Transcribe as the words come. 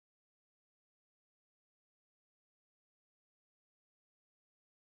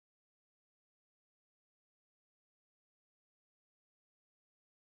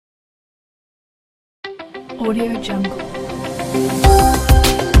Audio Jungle.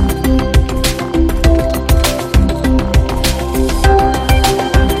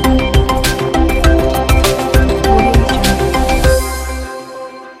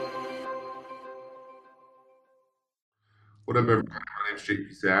 What up, everybody? My name's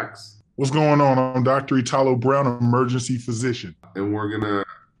JP Sachs. What's going on? I'm Dr. Italo Brown, emergency physician. And we're going to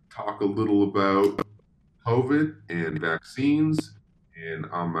talk a little about COVID and vaccines. And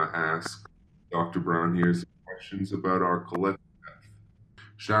I'm going to ask Dr. Brown here some questions about our collective health.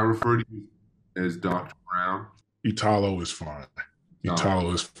 Should I refer to you as Dr. Brown? Italo is fine.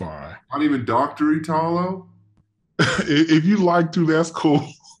 Italo is fine. Not even Dr. Italo? If you like to, that's cool.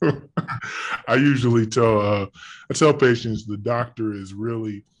 I usually tell patients the doctor is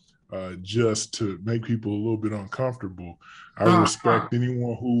really just to make people a little bit uncomfortable. I respect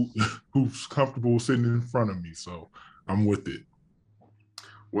anyone who's comfortable sitting in front of me, so I'm with it.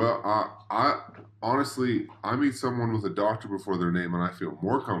 Well, I honestly, I meet someone with a doctor before their name, and I feel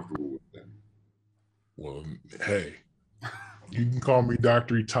more comfortable with them. Well, hey, you can call me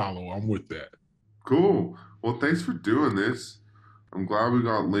Dr. Italo. I'm with that. Cool. Well, thanks for doing this. I'm glad we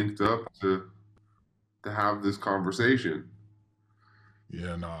got linked up to have this conversation.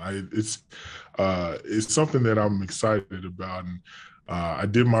 Yeah, no, it's something that I'm excited about, and I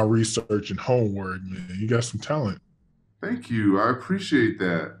did my research and homework. Man, you got some talent. Thank you. I appreciate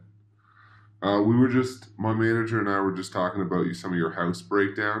that. My manager and I were just talking about some of your house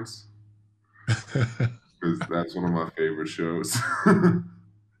breakdowns, because that's one of my favorite shows.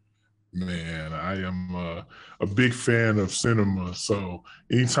 Man, I am a big fan of cinema, so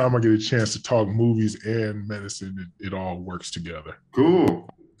anytime I get a chance to talk movies and medicine, it all works together. Cool.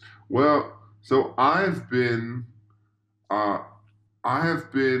 Well, so I have been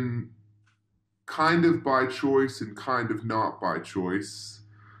kind of by choice and kind of not by choice,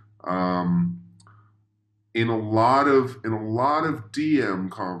 in a lot of DM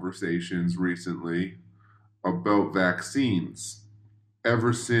conversations recently about vaccines.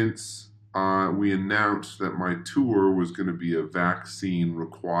 Ever since we announced that my tour was going to be a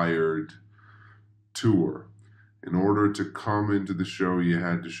vaccine-required tour. In order to come into the show, you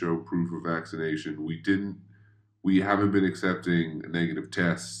had to show proof of vaccination. We haven't been accepting negative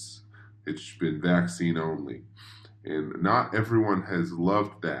tests. It's been vaccine only. And not everyone has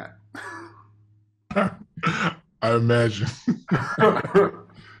loved that. I imagine.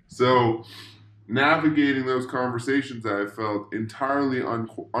 So, navigating those conversations I felt entirely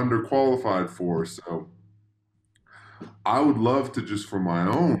underqualified for. So I would love to, just for my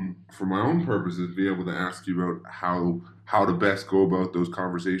own purposes, be able to ask you about how to best go about those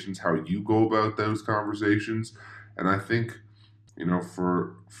conversations, how you go about those conversations. And I think,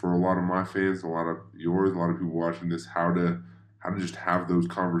 for a lot of my fans, a lot of yours, a lot of people watching this, how to just have those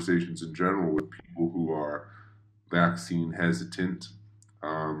conversations in general with people who are vaccine hesitant,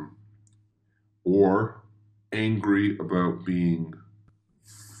 or angry about being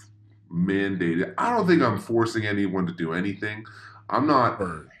mandated. I don't think I'm forcing anyone to do anything. I'm not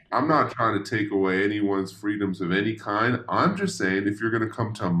trying to take away anyone's freedoms of any kind. I'm just saying, if you're going to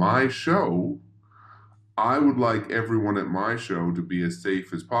come to my show, I would like everyone at my show to be as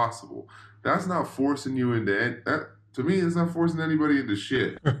safe as possible. That's not forcing you into that. To me, it's not forcing anybody into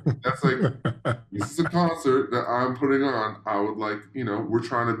shit. That's like, this is a concert that I'm putting on. I would like, we're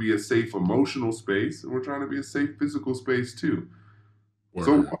trying to be a safe emotional space, and we're trying to be a safe physical space too. Word.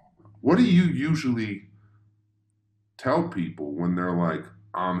 So what do you usually tell people when they're like,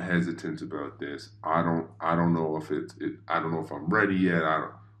 I'm hesitant about this. I don't know if I don't know if I'm ready yet.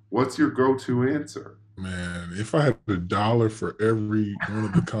 What's your go-to answer? Man, if I had $1 for every one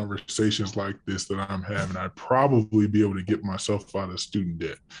of the conversations like this that I'm having, I'd probably be able to get myself out of student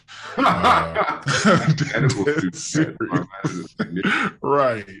debt.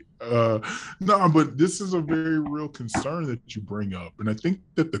 Right. No, but this is a very real concern that you bring up. And I think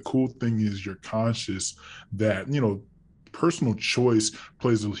that the cool thing is you're conscious that, personal choice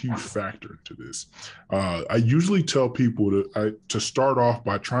plays a huge factor into this. I usually tell people to start off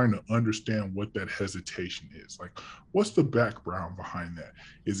by trying to understand what that hesitation is. Like, what's the background behind that?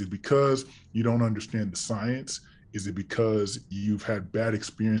 Is it because you don't understand the science? Is it because you've had bad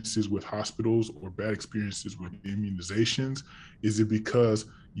experiences with hospitals or bad experiences with immunizations? Is it because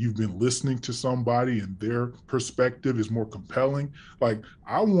you've been listening to somebody and their perspective is more compelling? Like,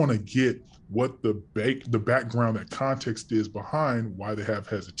 I want to get what the background, that context is behind why they have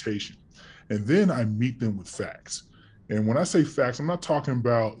hesitation. And then I meet them with facts. And when I say facts, I'm not talking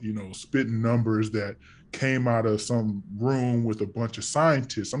about, spitting numbers that came out of some room with a bunch of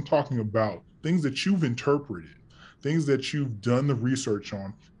scientists. I'm talking about things that you've interpreted, things that you've done the research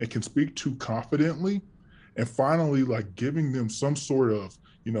on and can speak to confidently, and finally like giving them some sort of,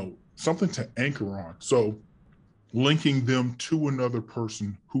 something to anchor on. So linking them to another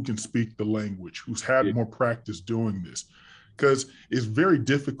person who can speak the language, who's Yeah. had more practice doing this. Because it's very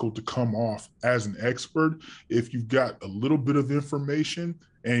difficult to come off as an expert if you've got a little bit of information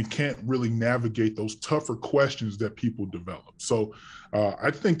and can't really navigate those tougher questions that people develop. So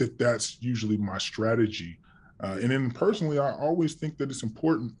I think that that's usually my strategy. And then personally, I always think that it's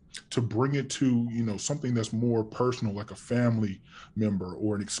important to bring it to, something that's more personal, like a family member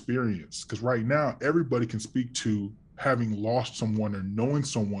or an experience. Because right now, everybody can speak to having lost someone or knowing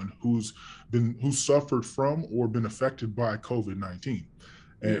someone who suffered from or been affected by COVID-19.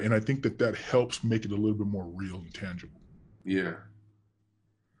 And, Yeah. and I think that that helps make it a little bit more real and tangible. Yeah.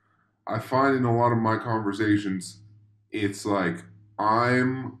 I find in a lot of my conversations, it's like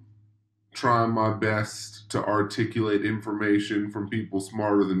I'm trying my best to articulate information from people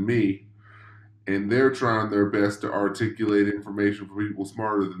smarter than me, and they're trying their best to articulate information from people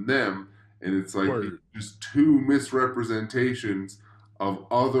smarter than them. And it's like these Word. just two misrepresentations of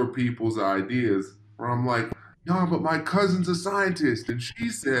other people's ideas where I'm like, no, but my cousin's a scientist and she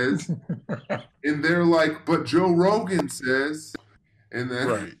says, and they're like, but Joe Rogan says, and then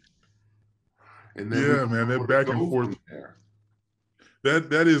Right. and then we Yeah, don't man. know That where to back and go forth, from there.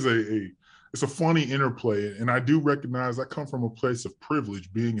 that is it's a funny interplay. And I do recognize I come from a place of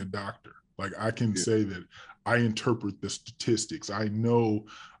privilege being a doctor. Like I can Yeah. say that I interpret the statistics. I know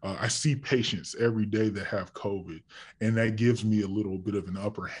I see patients every day that have COVID, and that gives me a little bit of an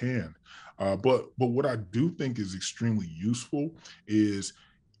upper hand. But what I do think is extremely useful is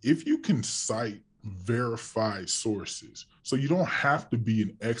if you can cite verified sources. So you don't have to be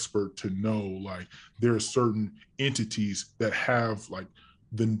an expert to know like there are certain entities that have like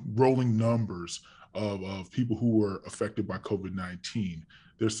the rolling numbers of people who were affected by COVID-19.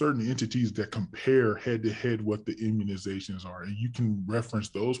 There's certain entities that compare head to head what the immunizations are, and you can reference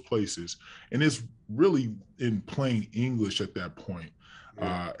those places. And it's really in plain English at that point.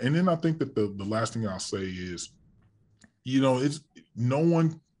 Yeah. And then I think that the last thing I'll say is, it's no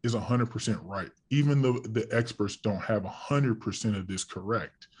one is 100% right. Even though the experts don't have 100% of this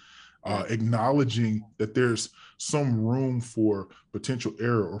correct. Yeah. Acknowledging that there's some room for potential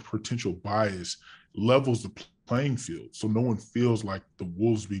error or potential bias levels the playing field, so no one feels like the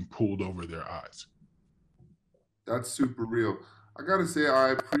wolves being pulled over their eyes. That's super real. I gotta say, I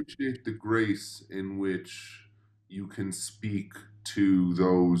appreciate the grace in which you can speak to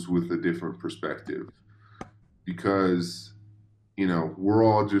those with a different perspective because, we're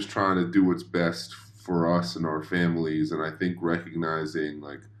all just trying to do what's best for us and our families. And I think recognizing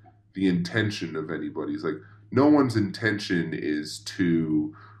like the intention of anybody's like, no one's intention is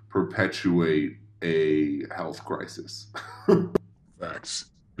to perpetuate a health crisis. Facts.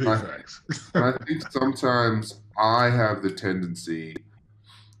 Big I, facts. and I think sometimes I have the tendency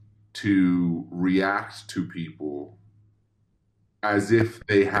to react to people as if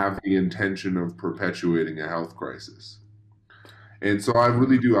they have the intention of perpetuating a health crisis. And so I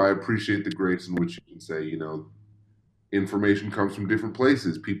really do. I appreciate the grace in which you can say, information comes from different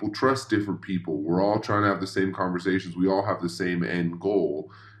places. People trust different people. We're all trying to have the same conversations. We all have the same end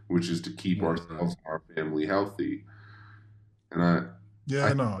goal, which is to keep ourselves and our family healthy. And I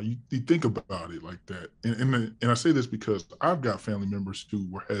Yeah, no, you think about it like that. And I say this because I've got family members who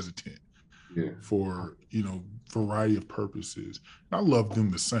were hesitant yeah, for, variety of purposes. And I love them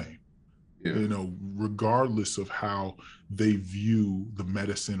the same, yeah, regardless of how they view the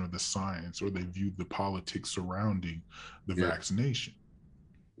medicine or the science or they view the politics surrounding the yeah, vaccination.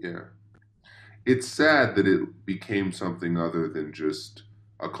 yeah. It's sad that it became something other than just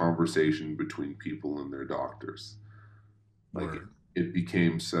a conversation between people and their doctors. Like Word. it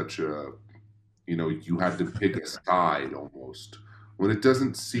became such a, you had to pick a side almost when it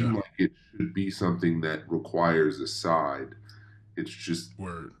doesn't seem Yeah. like it should be something that requires a side. It's just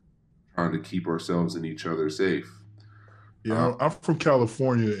Word. trying to keep ourselves and each other safe. Uh, Yeah, I'm from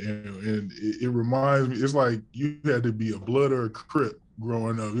California, and it reminds me. It's like you had to be a blood or a crip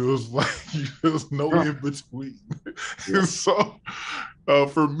growing up. It was like there was no in between. yeah, And so,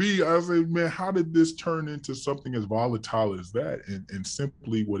 for me, I say, man, how did this turn into something as volatile as that? And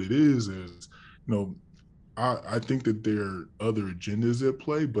simply, what it is, you know, I think that there are other agendas at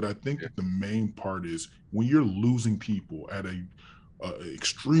play, but I think yeah, that the main part is when you're losing people at a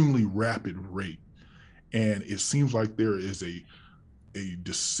extremely rapid rate, and it seems like there is a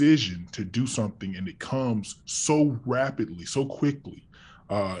decision to do something and it comes so rapidly, so quickly.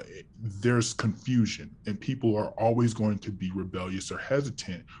 There's confusion, and people are always going to be rebellious or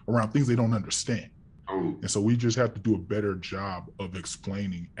hesitant around things they don't understand. totally. And so we just have to do a better job of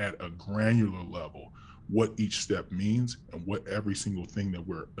explaining at a granular level what each step means and what every single thing that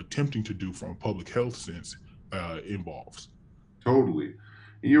we're attempting to do from a public health sense involves. Totally.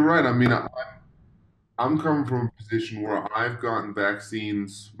 And you're right. I mean, I'm coming from a position where I've gotten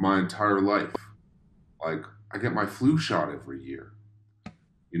vaccines my entire life. Like, I get my flu shot every year.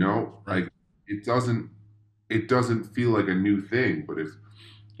 You know, Right. like it doesn't feel like a new thing. But if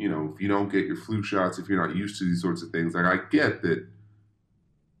you don't get your flu shots, if you're not used to these sorts of things, like I get that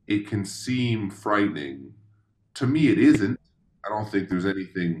it can seem frightening. To me, it isn't. I don't think there's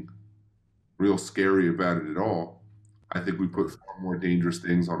anything real scary about it at all. I think we put Right. far more dangerous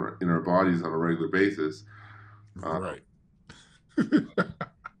things in our bodies on a regular basis. Uh, Right.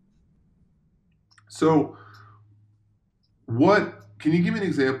 so, what can you give me an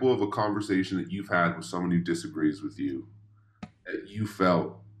example of a conversation that you've had with someone who disagrees with you that you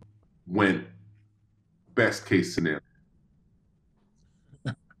felt went best case scenario?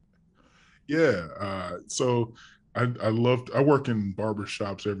 Yeah. So I work in barber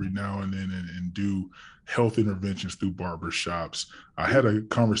shops every now and then and do health interventions through barber shops. I had a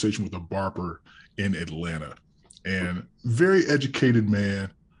conversation with a barber in Atlanta, and very educated man.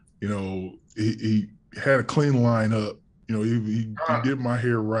 He had a clean line up. He Ah, did my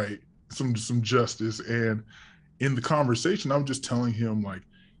hair right, some justice. And in the conversation, I'm just telling him like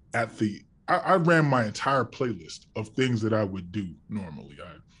at the I ran my entire playlist of things that I would do normally.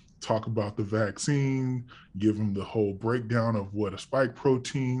 I talk about the vaccine, give them the whole breakdown of what a spike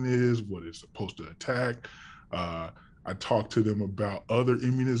protein is, what it's supposed to attack. Uh, I talk to them about other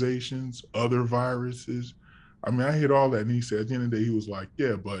immunizations, other viruses. I mean, I hit all that. And he said at the end of the day, he was like,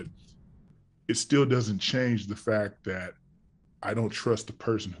 yeah, but it still doesn't change the fact that I don't trust the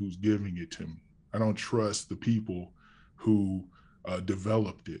person who's giving it to me. I don't trust the people who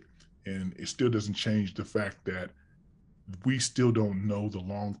developed it. And it still doesn't change the fact that we still don't know the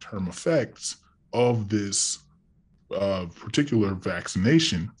long term effects of this particular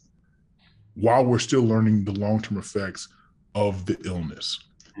vaccination while we're still learning the long term effects of the illness.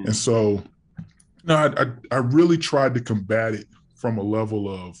 And mm, so, no, I really tried to combat it from a level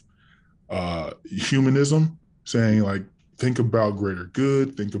of humanism, saying like, think about greater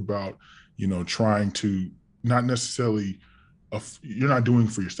good, think about, trying to not necessarily, you're not doing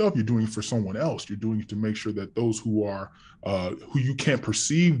for yourself, you're doing for someone else. You're doing it to make sure that those who you can't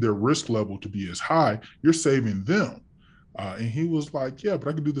perceive their risk level to be as high, you're saving them. And he was like, yeah, but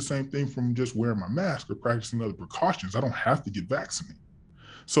I could do the same thing from just wearing my mask or practicing other precautions. I don't have to get vaccinated.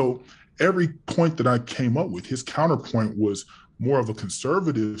 So every point that I came up with, his counterpoint was more of a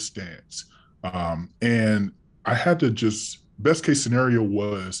conservative stance. And I had to just, best case scenario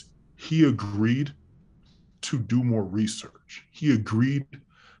was he agreed to do more research. He agreed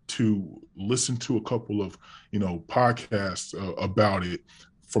to listen to a couple of, podcasts about it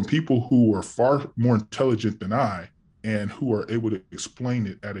from people who are far more intelligent than I and who are able to explain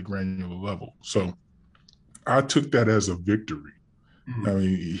it at a granular level. So I took that as a victory. I mm.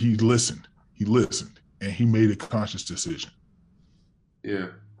 mean, he listened, and he made a conscious decision. Yeah,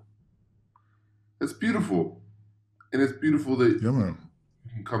 it's beautiful, and it's beautiful that Yeah, man.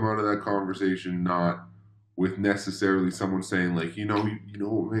 you can come out of that conversation not with necessarily someone saying like, hey,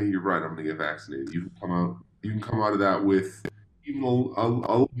 you're right, I'm gonna get vaccinated. You can come out of that with even a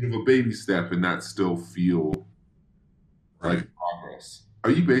little bit of a baby step, and that still feel like Right. progress.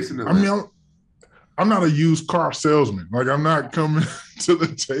 Are you based in I Atlanta? mean, I'm not a used car salesman. Like, I'm not coming to the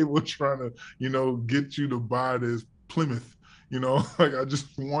table trying to, get you to buy this Plymouth. Like, I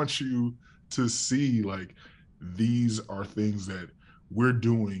just want you to see like these are things that we're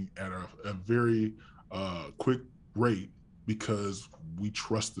doing at a very quick rate because we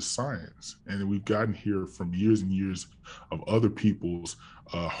trust the science, and we've gotten here from years and years of other people's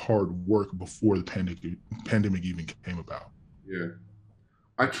hard work before the pandemic even came about. Yeah,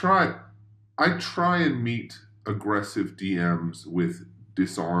 I try. I try and meet aggressive DMs with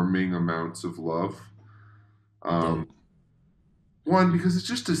disarming amounts of love. Um, Dope. one, because it's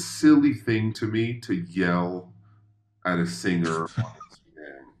just a silly thing to me to yell at a singer on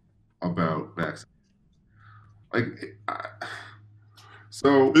Instagram about vaccine. Like,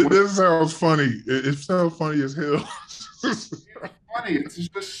 so when This sounds funny. It sounds funny as hell. it's funny, it's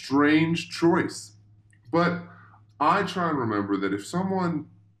just a strange choice. But I try and remember that if someone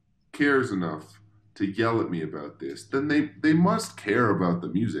cares enough to yell at me about this, then they must care about the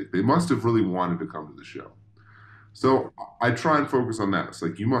music. They must have really wanted to come to the show. So I try and focus on that. It's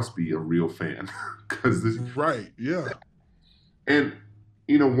like you must be a real fan because this. Right. Yeah. And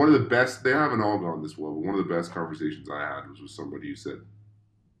one of the best. They haven't all gone this well, but one of the best conversations I had was with somebody who said,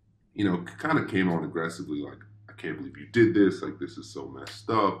 kind of came on aggressively, like, I can't believe you did this. Like, this is so messed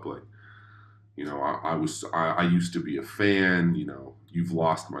up. Like, I used to be a fan. You've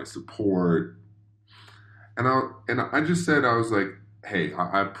lost my support, and I just said, I was like, hey,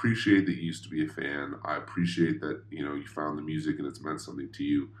 I appreciate that you used to be a fan. I appreciate that you found the music and it's meant something to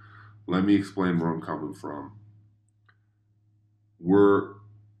you. Let me explain where I'm coming from. We're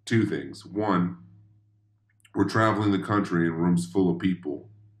two things. One, we're traveling the country in rooms full of people,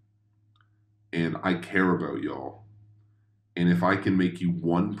 and I care about y'all. And if I can make you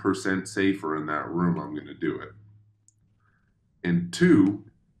 1% safer in that room, I'm going to do it. And two,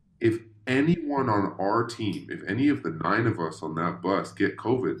 if anyone on our team, if any of the nine of us on that bus get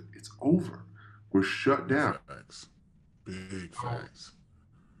COVID, it's over. We're shut Big down. facts. Big So facts.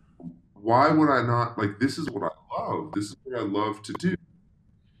 why would I not? Like, this is what I love. This is what I love to do.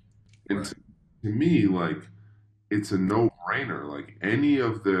 And Right. to me, like, it's a no-brainer. Like, any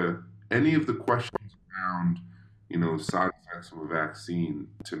of the questions around, side effects of a vaccine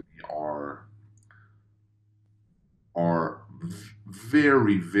to me are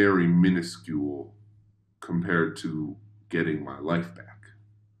very, very minuscule compared to getting my life back.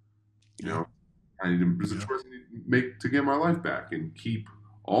 You Yeah. know, there's a Yeah. choice I need to make to get my life back and keep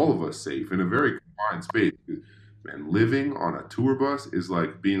all of us safe in a very confined space. Man, living on a tour bus is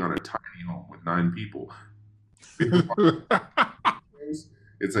like being on a tiny home with nine people.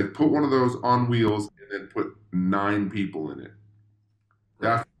 It's like put one of those on wheels and then put nine people in it.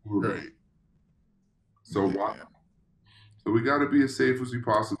 That's Right. a tour bus. Right. So why? Man. So we got to be as safe as we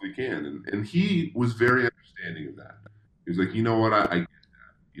possibly can. And he was very understanding of that. He was like, you know what,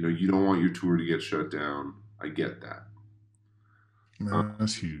 you don't want your tour to get shut down. I get that. Uh, Man,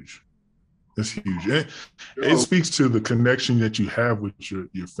 that's huge. That's huge. It so, speaks to the connection that you have with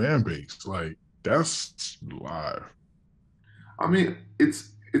your fan base. Like that's live. I mean, it's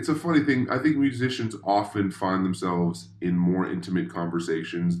a funny thing. I think musicians often find themselves in more intimate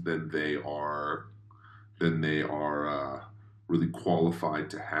conversations than they are really qualified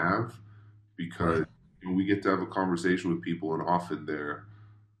to have, Right. because we get to have a conversation with people, and often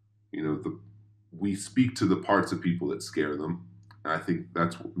you know the we speak to the parts of people that scare them. And I think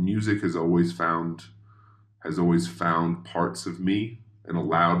that's what music has always found parts of me and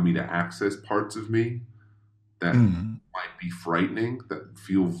allowed me to access parts of me that Mhm. might be frightening, that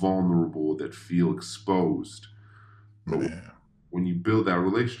feel vulnerable, that feel exposed. But Man, when you build that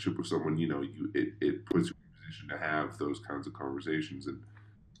relationship with someone, it puts you in a position to have those kinds of conversations. And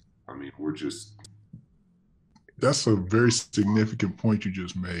I mean, we're just that's a very significant point you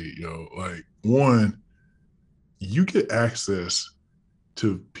just made, yo. Like one, you get access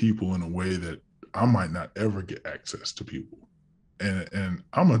to people in a way that I might not ever get access to people. And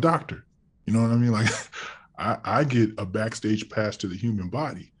I'm a doctor. You know what I mean? Like I get a backstage pass to the human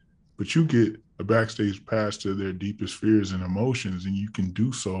body, but you get a backstage pass to their deepest fears and emotions, and you can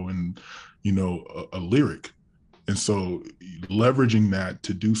do so in, a lyric. And so leveraging that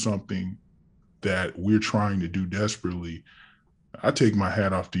to do something that we're trying to do desperately, I take my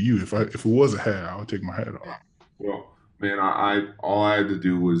hat off to you. If it was a hat, I would take my hat off. well, man. I all I had to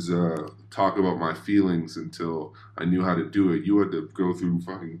do was talk about my feelings until I knew how to do it. You had to go through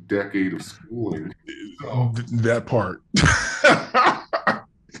fucking decade of schooling. So That part.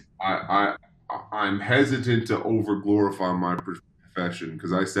 I, I'm hesitant to over glorify my profession,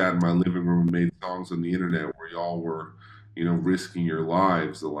 because I sat in my living room and made songs on the internet where y'all were, risking your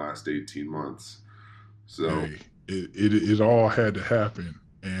lives the last 18 months. So Hey, it all had to happen,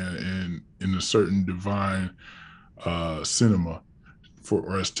 and in a certain divine cinema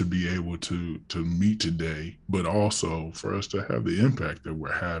for us to be able to meet today, but also for us to have the impact that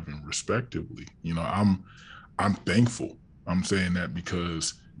we're having, respectively. I'm thankful. I'm saying that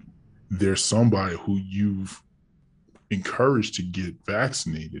because there's somebody who you've encouraged to get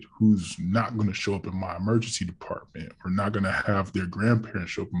vaccinated who's not going to show up in my emergency department or not going to have their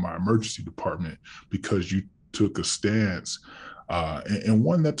grandparents show up in my emergency department because you took a stance, and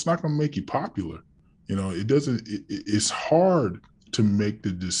one that's not going to make you popular. It doesn't, it's hard to make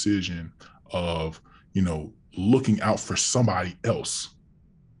the decision of, looking out for somebody else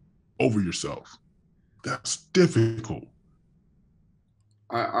over yourself. That's difficult.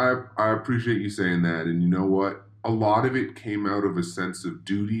 I appreciate you saying that. And you know what? A lot of it came out of a sense of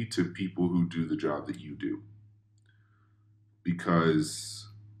duty to people who do the job that you do. Because,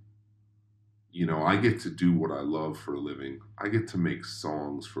 I get to do what I love for a living. I get to make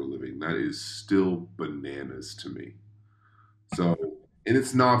songs for a living. That is still bananas to me. So, and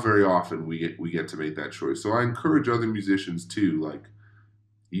it's not very often we get to make that choice. So I encourage other musicians too, like,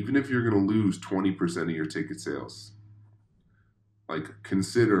 even if you're going to lose 20% of your ticket sales, like,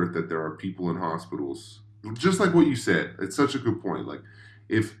 consider that there are people in hospitals, just like what you said. It's such a good point. Like,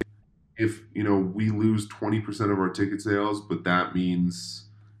 if if we lose 20% of our ticket sales, but that means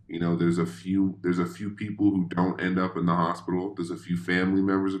there's a few people who don't end up in the hospital. There's a few family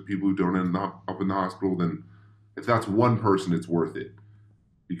members of people who don't end up in the hospital. Then, if that's one person, it's worth it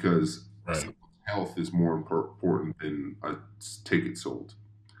because Right. someone's health is more important than a ticket sold.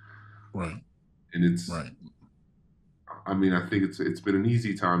 Right. And it's, Right. I mean, I think it's been an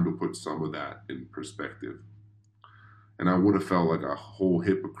easy time to put some of that in perspective. And I would have felt like a whole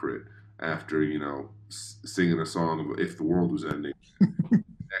hypocrite after singing a song of "If the World Was Ending,"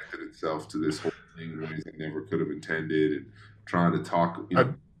 connected itself to this whole thing in ways I never could have intended, and trying to talk.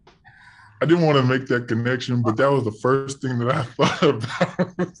 I didn't want to make that connection, but that was the first thing that I thought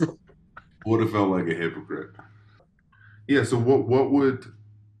about. Would have felt like a hypocrite. Yeah. So what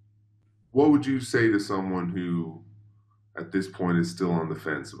would you say to someone who at this point is still on the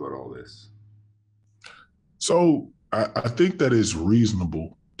fence about all this? So I think that is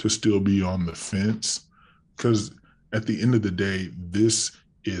reasonable to still be on the fence because at the end of the day, this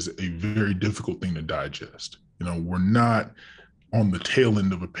is a very difficult thing to digest. We're not on the tail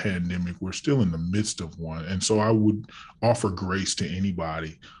end of a pandemic. We're still in the midst of one. And so I would offer grace to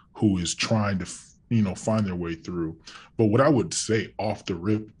anybody who is trying to, find their way through. But what I would say off the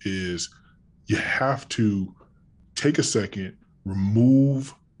rip is you have to take a second,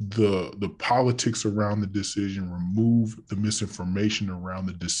 remove the politics around the decision, remove the misinformation around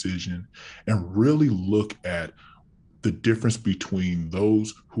the decision, and really look at the difference between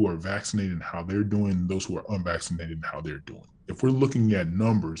those who are vaccinated and how they're doing and those who are unvaccinated and how they're doing. If we're looking at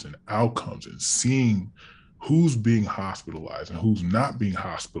numbers and outcomes and seeing who's being hospitalized and who's not being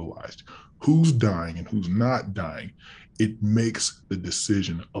hospitalized, who's dying and who's not dying, it makes the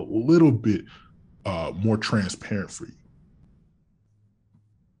decision a little bit more transparent for you.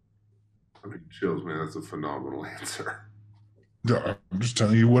 I mean, chills, man. That's a phenomenal answer. I'm just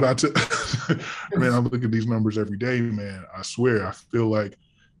telling you what man, I look at these numbers every day, man. I swear,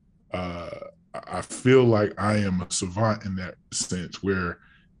 uh, I feel like I am a savant in that sense, where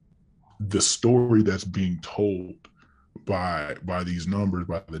the story that's being told by these numbers,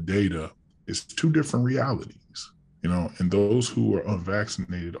 by the data, is two different realities. And those who are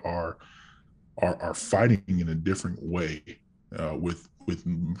unvaccinated are fighting in a different way with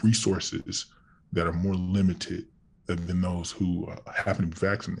resources that are more limited than those who happen to be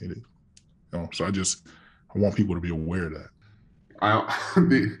vaccinated. So I want people to be aware of that.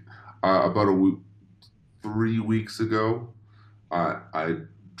 About 3 weeks ago, I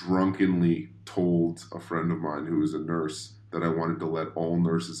drunkenly told a friend of mine who is a nurse that I wanted to let all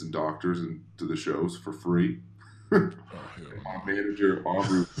nurses and doctors into the shows for free. My manager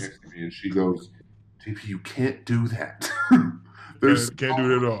Aubrey was next to me, and she goes, "JP, you can't do that. There's Can't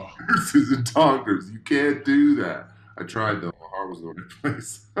do it at all. nurses and doctors. You can't do that." I tried though. My heart was in the right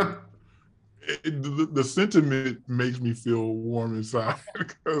place. The sentiment makes me feel warm inside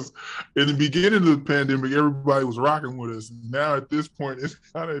because in the beginning of the pandemic, everybody was rocking with us. Now at this point, it's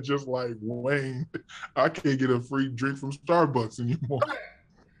kind of just like Wayne. I can't get a free drink from Starbucks anymore.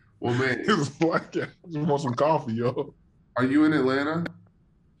 Well, man, It's like I just want some coffee, yo. are you in Atlanta?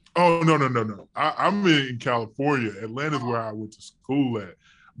 Oh no. I'm in California. Atlanta's where I went to school at.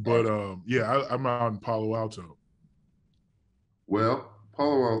 But yeah, I'm out in Palo Alto. Well,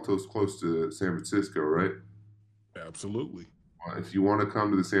 Palo Alto is close to San Francisco, right? Absolutely. If you want to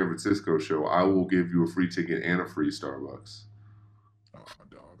come to the San Francisco show, I will give you a free ticket and a free Starbucks. Oh,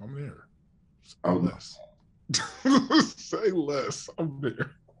 dog, I'm there. I Say would, less. Say less. I'm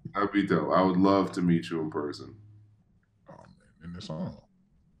there. that'd be dope. I would love to meet you in person. Oh man, and it's on.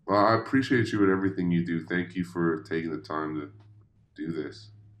 Well, I appreciate you and everything you do. Thank you for taking the time to do this.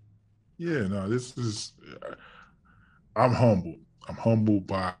 Yeah, no, this is. I'm humbled. I'm humbled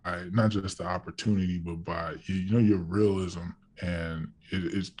by not just the opportunity, but by your realism, and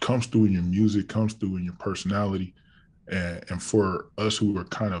it comes through in your music, comes through in your personality, and for us who are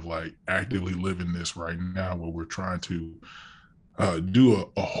kind of like actively living this right now, where we're trying to do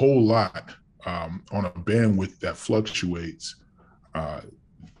a whole lot on a bandwidth that fluctuates. Uh,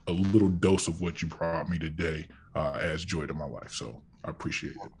 a little dose of what you brought me today adds joy to my life. So I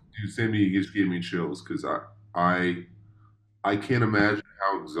appreciate it. Dude, Sammy, you just gave me chills because I I can't imagine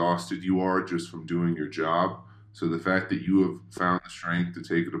how exhausted you are just from doing your job. So the fact that you have found the strength to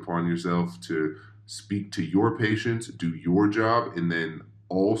take it upon yourself to speak to your patients, do your job, and then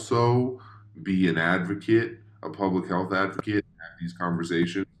also be an advocate, a public health advocate, have these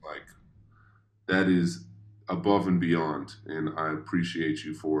conversations, like that is above and beyond. And I appreciate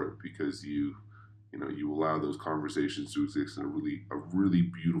you for it because you allow those conversations to exist in a really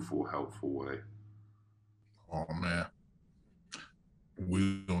beautiful, helpful way. Oh man.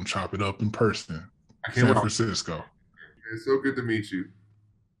 We're gonna chop it up in person, I can't San wait. Francisco. It's so good to meet you.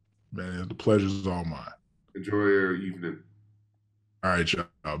 Man, the pleasure's all mine. Enjoy your evening. All right,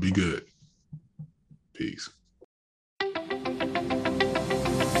 y'all. Be good. Peace.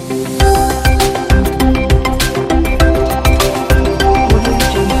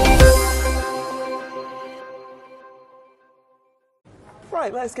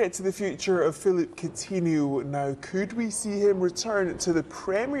 Right, let's get to the future of Philippe Coutinho now. Could we see him return to the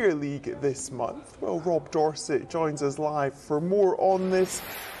Premier League this month? Well, Rob Dorsett joins us live for more on this.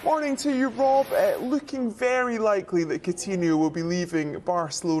 Morning to you, Rob. Looking very likely that Coutinho will be leaving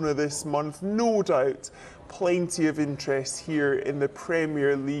Barcelona this month, no doubt. Plenty of interest here in the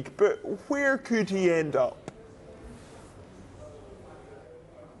Premier League, but where could he end up?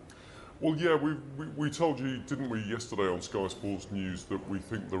 Well, yeah, we told you, didn't we, yesterday on Sky Sports News that we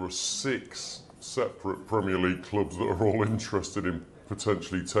think there are 6 separate Premier League clubs that are all interested in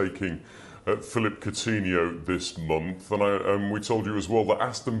potentially taking Philippe Coutinho this month. And we told you as well that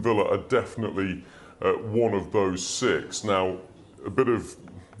Aston Villa are definitely one of those 6. Now, a bit of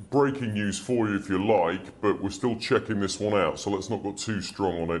breaking news for you if you like, but we're still checking this one out, so let's not go too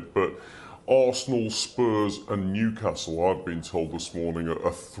strong on it. But Arsenal, Spurs and Newcastle, I've been told this morning,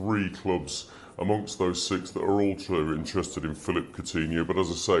 are 3 clubs amongst those 6 that are also interested in Philippe Coutinho. But as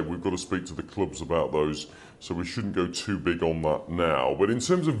I say, we've got to speak to the clubs about those, so we shouldn't go too big on that now. But in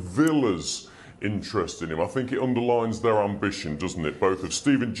terms of Villa's interest in him, I think it underlines their ambition, doesn't it? Both of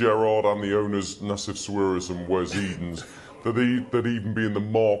Steven Gerrard and the owners, Nassif Suarez and Wes Edens, that they'd even be in the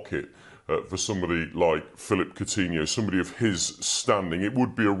market for somebody like Philippe Coutinho, somebody of his standing. It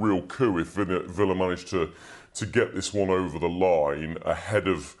would be a real coup if Villa managed to get this one over the line ahead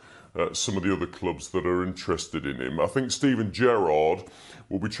of some of the other clubs that are interested in him. I think Steven Gerrard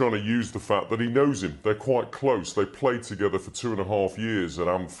will be trying to use the fact that he knows him. They're quite close. They played together for 2.5 years at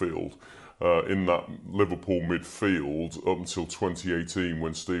Anfield in that Liverpool midfield up until 2018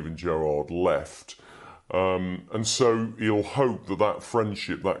 when Steven Gerrard left. And so he'll hope that that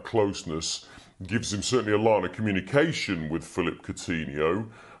friendship, that closeness, gives him certainly a line of communication with Philippe Coutinho,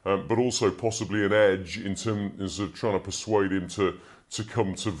 but also possibly an edge in terms of trying to persuade him to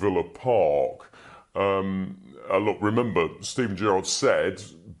come to Villa Park. Look, remember, Steven Gerrard said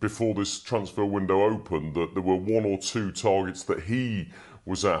before this transfer window opened that there were 1 or 2 targets that he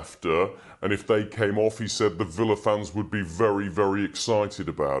was after, and if they came off, he said the Villa fans would be very, very excited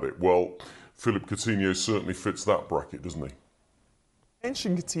about it. Well, Philippe Coutinho certainly fits that bracket, doesn't he?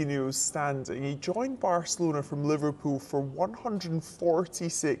 Mentioned Coutinho's standing. He joined Barcelona from Liverpool for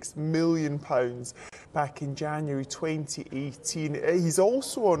 £146 million back in January 2018. He's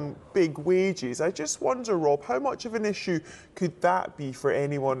also on big wages. I just wonder, Rob, how much of an issue could that be for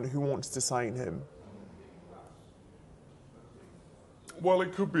anyone who wants to sign him? Well,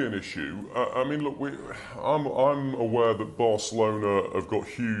 it could be an issue. I mean, look, I'm aware that Barcelona have got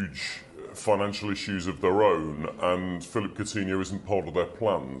huge financial issues of their own, and Philippe Coutinho isn't part of their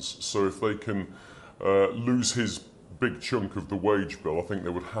plans. So if they can lose his big chunk of the wage bill, I think they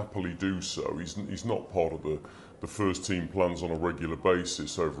would happily do so. He's not part of the first team plans on a regular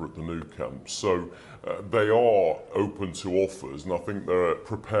basis over at the Nou Camp. So they are open to offers, and I think they're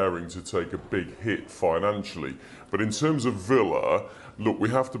preparing to take a big hit financially. But in terms of Villa, look, we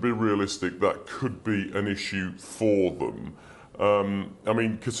have to be realistic. That could be an issue for them. I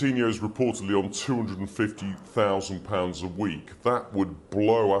mean, Coutinho's reportedly on £250,000 a week. That would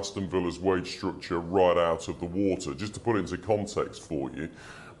blow Aston Villa's wage structure right out of the water. Just to put it into context for you,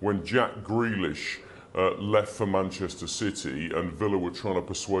 when Jack Grealish left for Manchester City and Villa were trying to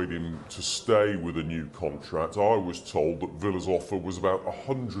persuade him to stay with a new contract, I was told that Villa's offer was about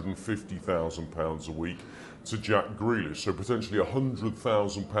 £150,000 a week to Jack Grealish, so potentially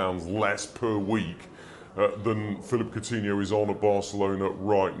 £100,000 less per week than Philippe Coutinho is on at Barcelona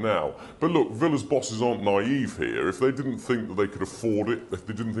right now. But look, Villa's bosses aren't naive here. If they didn't think that they could afford it, if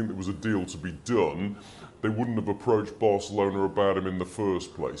they didn't think there was a deal to be done, they wouldn't have approached Barcelona about him in the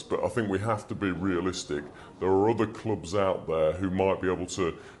first place. But I think we have to be realistic. There are other clubs out there who might be able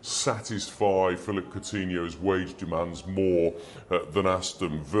to satisfy Philippe Coutinho's wage demands more than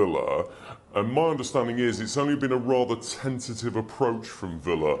Aston Villa. And my understanding is it's only been a rather tentative approach from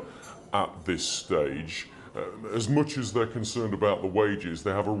Villa at this stage. As much as they're concerned about the wages,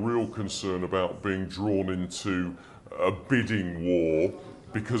 they have a real concern about being drawn into a bidding war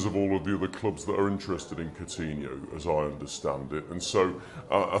because of all of the other clubs that are interested in Coutinho, as I understand it. And so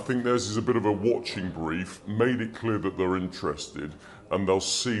I think theirs is a bit of a watching brief, made it clear that they're interested, and they'll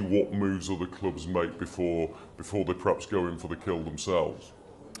see what moves other clubs make before they perhaps go in for the kill themselves.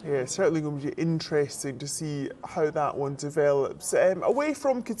 Yeah, it's certainly going to be interesting to see how that one develops. Away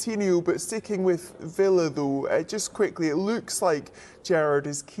from Coutinho, but sticking with Villa though, just quickly, it looks like Gerrard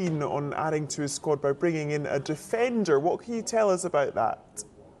is keen on adding to his squad by bringing in a defender. What can you tell us about that?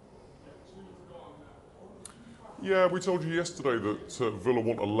 Yeah, we told you yesterday that Villa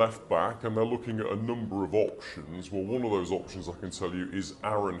want a left back and they're looking at a number of options. Well, one of those options I can tell you is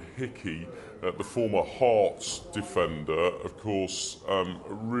Aaron Hickey, the former Hearts defender, of course, a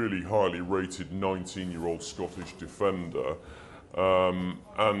really highly rated 19-year-old Scottish defender,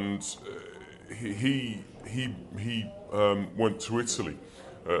 and he went to Italy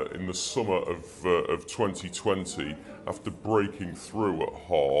in the summer of 2020 after breaking through at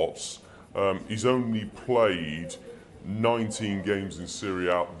Hearts. He's only played 19 games in Serie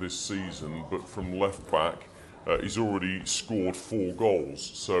A this season, but from left back, he's already scored 4 goals.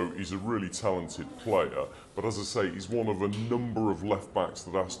 So he's a really talented player. But as I say, he's one of a number of left backs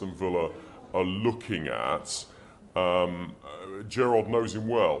that Aston Villa are looking at. Gerrard knows him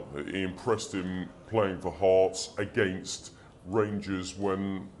well. He impressed him playing for Hearts against Rangers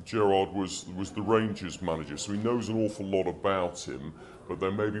when Gerrard was the Rangers manager. So he knows an awful lot about him. But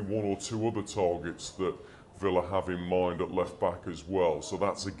there may be 1 or 2 other targets that Villa have in mind at left back as well. So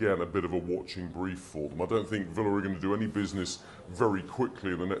that's again a bit of a watching brief for them. I don't think Villa are going to do any business very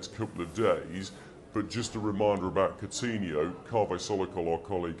quickly in the next couple of days. But just a reminder about Coutinho, Kaveh Solokol, our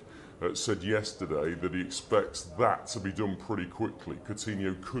colleague, said yesterday that he expects that to be done pretty quickly.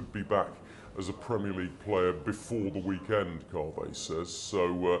 Coutinho could be back as a Premier League player before the weekend, Kaveh says.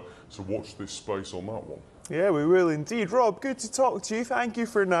 So watch this space on that one. Yeah, we will indeed. Rob, good to talk to you. Thank you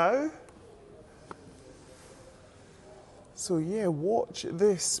for now. So yeah, watch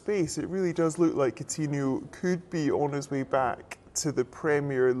this space. It really does look like Coutinho could be on his way back to the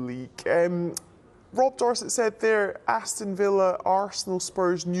Premier League. Rob Dorsett said there, Aston Villa, Arsenal,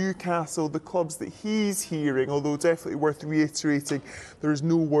 Spurs, Newcastle, the clubs that he's hearing, although definitely worth reiterating, there is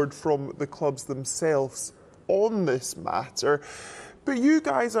no word from the clubs themselves on this matter. But you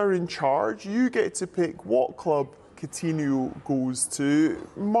guys are in charge. You get to pick what club Coutinho goes to.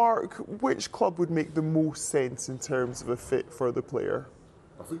 Mark, which club would make the most sense in terms of a fit for the player?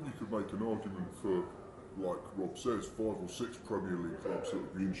 I think you could make an argument for, like Rob says, 5 or 6 Premier League clubs that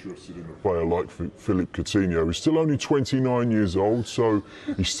would be interested in a player like Philippe Coutinho. He's still only 29 years old, so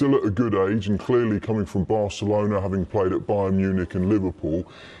he's still at a good age, and clearly coming from Barcelona, having played at Bayern Munich and Liverpool,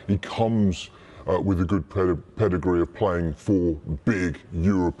 he comes with a good pedigree of playing for big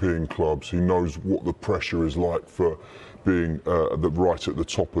European clubs. He knows what the pressure is like for being right at the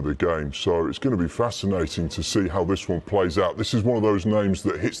top of the game. So it's going to be fascinating to see how this one plays out. This is one of those names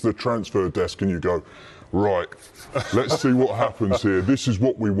that hits the transfer desk and you go, right, let's see what happens here. This is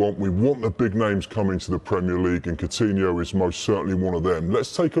what we want. We want the big names coming to the Premier League, and Coutinho is most certainly one of them.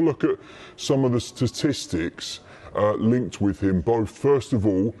 Let's take a look at some of the statistics linked with him, both first of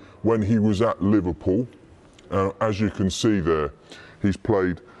all when he was at Liverpool. As you can see there, he's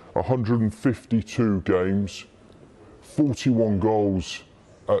played 152 games, 41 goals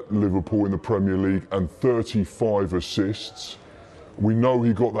at Liverpool in the Premier League and 35 assists. We know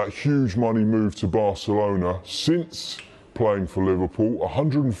he got that huge money move to Barcelona since playing for Liverpool.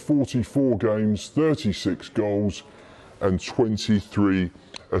 144 games, 36 goals and 23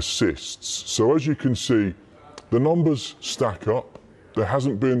 assists. So as you can see, the numbers stack up. There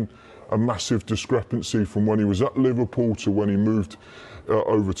hasn't been a massive discrepancy from when he was at Liverpool to when he moved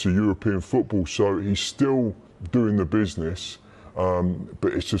over to European football. So he's still doing the business,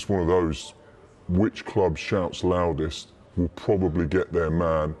 but it's just one of those, which club shouts loudest will probably get their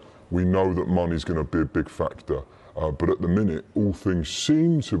man. We know that money's going to be a big factor, but at the minute, all things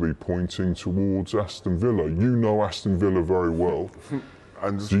seem to be pointing towards Aston Villa. You know Aston Villa very well.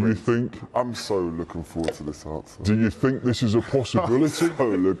 Do you think? I'm so looking forward to this answer. Do you think this is a possibility? So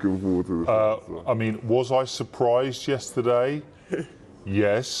looking forward to this answer. I mean, was I surprised yesterday?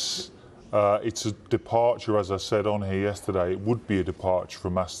 Yes. It's a departure, as I said on here yesterday. It would be a departure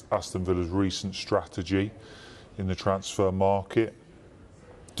from Aston Villa's recent strategy in the transfer market.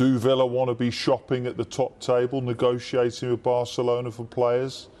 Do Villa want to be shopping at the top table, negotiating with Barcelona for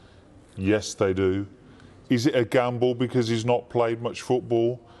players? Yes, they do. Is it a gamble because he's not played much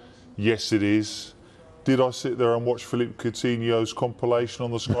football? Yes, it is. Did I sit there and watch Philippe Coutinho's compilation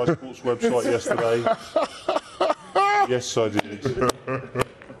on the Sky Sports website yesterday? Yes, I did.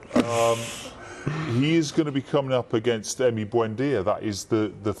 He is going to be coming up against Emi Buendia. That is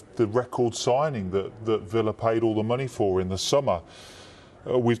the record signing that Villa paid all the money for in the summer.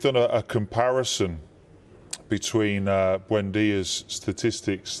 We've done a comparison between Buendia's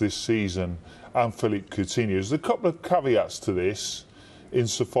statistics this season and Philippe Coutinho's. There's a couple of caveats to this.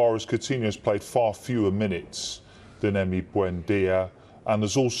 insofar as Coutinho's played far fewer minutes than Emi Buendia. And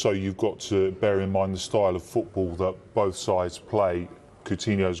there's also, you've got to bear in mind the style of football that both sides play.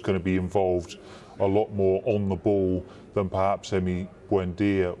 Coutinho's going to be involved a lot more on the ball than perhaps Emi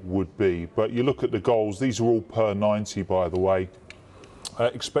Buendia would be. But you look at the goals, these are all per 90, by the way.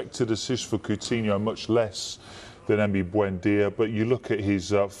 Expected assists for Coutinho, much less than Emi Buendia, but you look at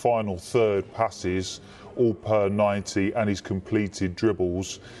his final third passes, all per 90, and his completed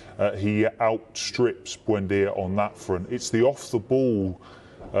dribbles, he outstrips Buendia on that front. It's the off-the-ball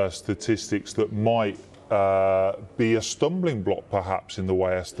statistics that might be a stumbling block, perhaps, in the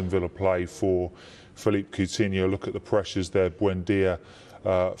way Aston Villa play for Philippe Coutinho. Look at the pressures there. Buendia,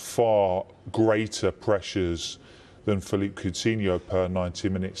 far greater pressures than Philippe Coutinho per 90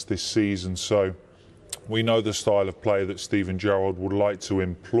 minutes this season. So we know the style of play that Steven Gerrard would like to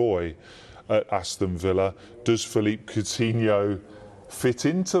employ at Aston Villa. Does Philippe Coutinho fit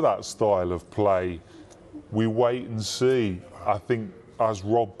into that style of play? We wait and see. I think, as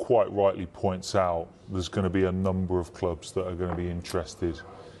Rob quite rightly points out, there's going to be a number of clubs that are going to be interested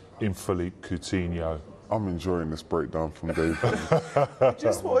in Philippe Coutinho. I'm enjoying this breakdown from Dave. I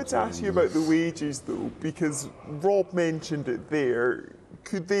just wanted to ask you about the wages, though, because Rob mentioned it there.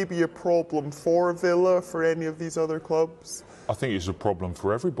 Could they be a problem for Villa, for any of these other clubs? I think it's a problem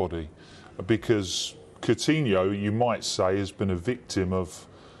for everybody, because Coutinho, you might say, has been a victim of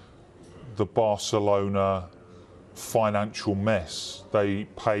the Barcelona financial mess. They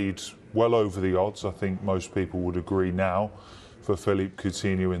paid well over the odds, I think most people would agree now, for Philippe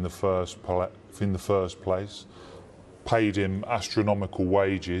Coutinho in the first place. Paid him astronomical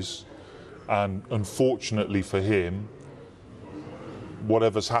wages, and unfortunately for him,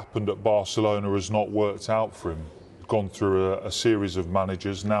 whatever's happened at Barcelona has not worked out for him. Gone through a series of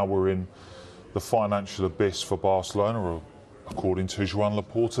managers. Now we're in the financial abyss for Barcelona. According to Joan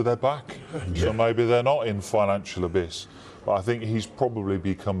Laporta, they're back. So maybe they're not in financial abyss. But I think he's probably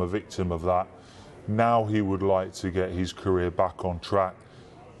become a victim of that. Now he would like to get his career back on track.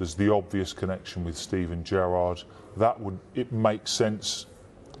 There's the obvious connection with Steven Gerrard. It makes sense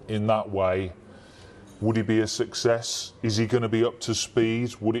in that way. Would he be a success? Is he going to be up to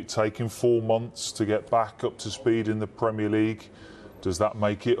speed? Would it take him 4 months to get back up to speed in the Premier League? Does that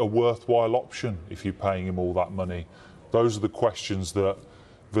make it a worthwhile option if you're paying him all that money? Those are the questions that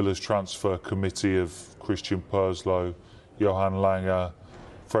Villa's transfer committee of Christian Purslow, Johan Lange,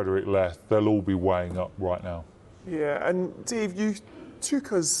 Frederick Leth, they'll all be weighing up right now. Yeah, and Dave, you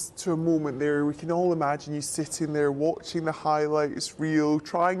took us to a moment there. We can all imagine you sitting there watching the highlights reel,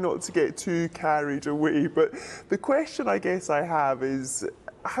 trying not to get too carried away. But the question I guess I have is,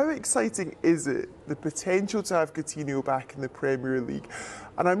 how exciting is it, the potential to have Coutinho back in the Premier League?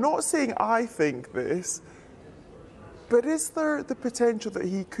 And I'm not saying I think this, but is there the potential that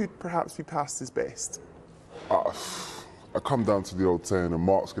he could perhaps be past his best? I come down to the old saying, and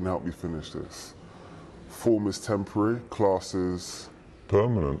Mark's going to help me finish this. Form is temporary, class is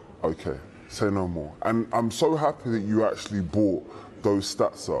permanent. Okay, say no more. And I'm so happy that you actually brought those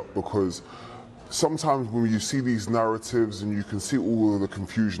stats up, because sometimes when you see these narratives and you can see all of the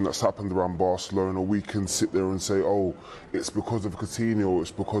confusion that's happened around Barcelona, we can sit there and say, oh, it's because of Coutinho,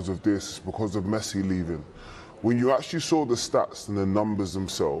 it's because of this, it's because of Messi leaving. When you actually saw the stats and the numbers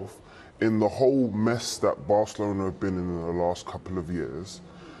themselves, in the whole mess that Barcelona have been in the last couple of years,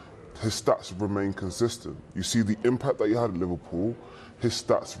 his stats have remained consistent. You see the impact that he had at Liverpool, his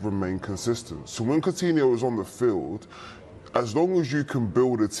stats remain consistent. So when Coutinho is on the field, as long as you can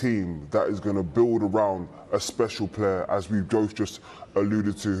build a team that is going to build around a special player, as we both just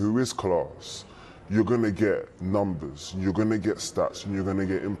alluded to, who is class, you're going to get numbers, you're going to get stats, and you're going to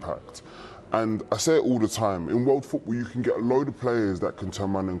get impact. And I say it all the time, in world football you can get a load of players that can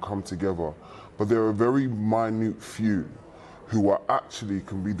turn around and come together, but there are a very minute few who are actually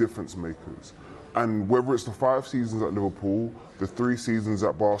can be difference makers. And whether it's the 5 seasons at Liverpool, the 3 seasons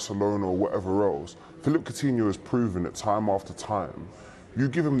at Barcelona or whatever else, Philippe Coutinho has proven it time after time. You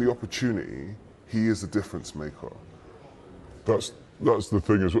give him the opportunity, he is a difference maker. That's the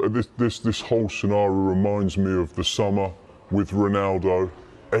thing as well. This whole scenario reminds me of the summer with Ronaldo.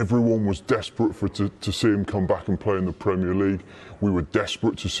 Everyone was desperate to see him come back and play in the Premier League. We were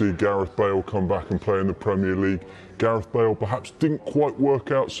desperate to see Gareth Bale come back and play in the Premier League. Gareth Bale perhaps didn't quite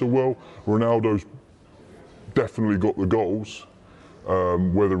work out so well. Ronaldo's definitely got the goals,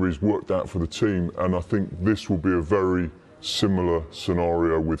 whether he's worked out for the team. And I think this will be a very similar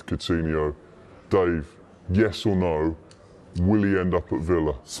scenario with Coutinho. Dave, yes or no, will he end up at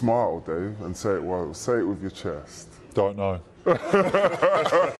Villa? Smile, Dave, and say it well. Say it with your chest. Don't know.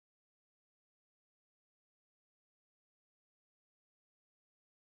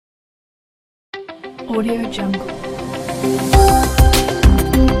 Audio Jungle.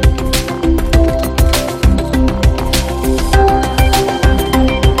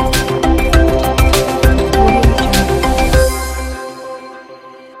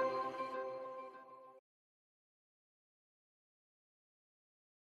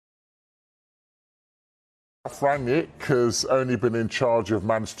 Rangnick has only been in charge of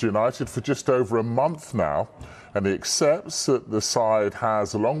Manchester United for just over a month now, and he accepts that the side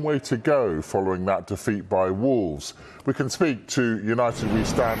has a long way to go following that defeat by Wolves. We can speak to United We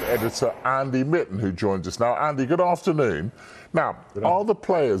Stand editor Andy Mitten, who joins us now. Andy, good afternoon. Now, are the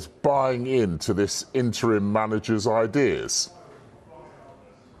players buying into this interim manager's ideas?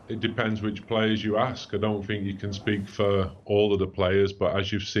 It depends which players you ask. I don't think you can speak for all of the players, but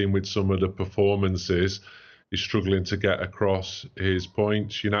as you've seen with some of the performances, he's struggling to get across his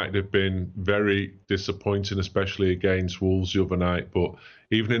points. United have been very disappointing, especially against Wolves the other night. But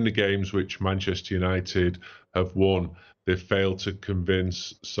even in the games which Manchester United have won, they've failed to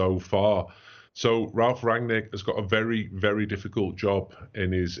convince so far. So Ralf Rangnick has got a very, very difficult job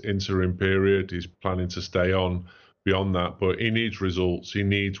in his interim period. He's planning to stay on beyond that, but he needs results, he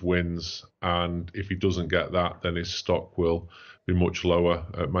needs wins, and if he doesn't get that, then his stock will be much lower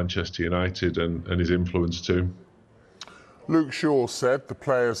at Manchester United and his influence too. Luke Shaw said the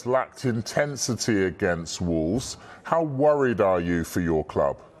players lacked intensity against Wolves. How worried are you for your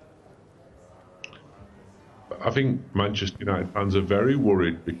club? I think Manchester United fans are very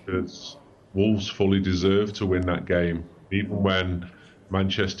worried because Wolves fully deserved to win that game. Even when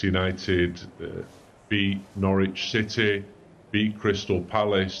Manchester United beat Norwich City, beat Crystal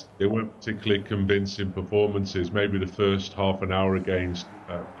Palace, they weren't particularly convincing performances. Maybe the first half an hour against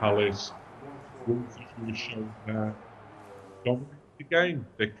Palace, Wolves showed dominated the game.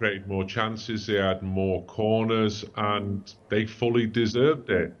 They created more chances, they had more corners, and they fully deserved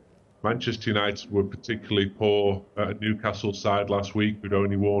it. Manchester United were particularly poor at a Newcastle side last week who'd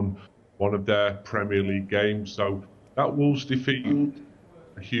only won one of their Premier League games. So that Wolves defeat,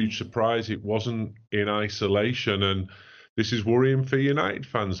 a huge surprise. It wasn't in isolation, and this is worrying for United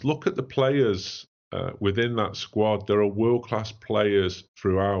fans. Look at the players within that squad. There are world-class players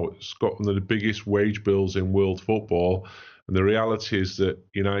throughout. It's got one of the biggest wage bills in world football, and the reality is that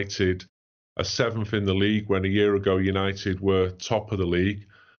United are 7th in the league when a year ago United were top of the league,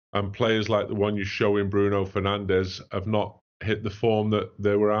 and players like the one you show in Bruno Fernandes have not hit the form that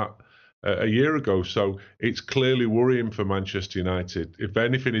they were at a year ago. So it's clearly worrying for Manchester United. If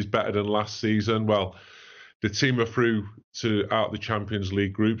anything is better than last season, well, the team are through to out the Champions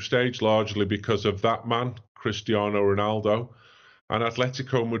League group stage, largely because of that man, Cristiano Ronaldo. And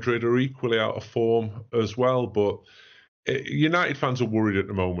Atletico Madrid are equally out of form as well. But United fans are worried at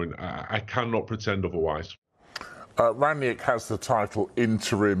the moment. I cannot pretend otherwise. Rangnick has the title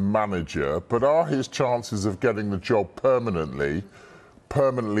interim manager, but are his chances of getting the job permanently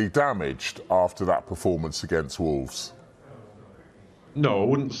damaged after that performance against Wolves? No, I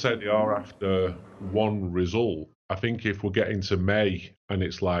wouldn't say they are after one result. I think if we're getting to May and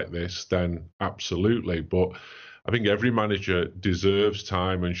it's like this, then absolutely. But I think every manager deserves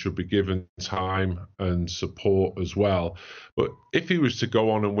time and should be given time and support as well. But if he was to go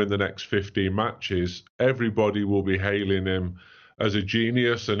on and win the next 15 matches, everybody will be hailing him as a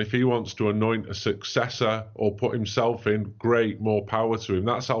genius. And if he wants to anoint a successor or put himself in, great, more power to him.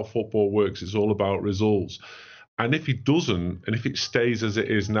 That's how football works. It's all about results. And if he doesn't, and if it stays as it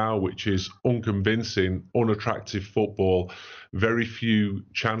is now, which is unconvincing, unattractive football, very few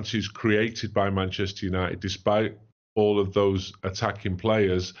chances created by Manchester United, despite all of those attacking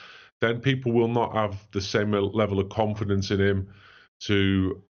players, then people will not have the same level of confidence in him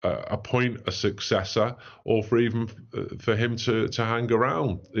to appoint a successor, or for even for him to hang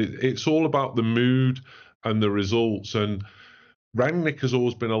around. It's all about the mood and the results. And Rangnick has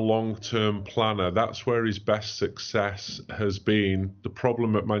always been a long-term planner. That's where his best success has been. The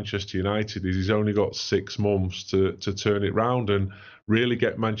problem at Manchester United is he's only got 6 months to turn it round and really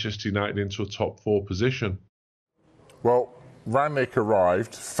get Manchester United into a top 4 position. Well, Rangnick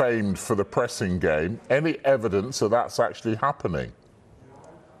arrived famed for the pressing game. Any evidence that that's actually happening?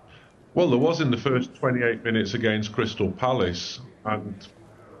 Well, there was in the first 28 minutes against Crystal Palace, and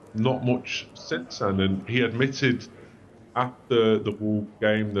not much since then. And he admitted after the Wolves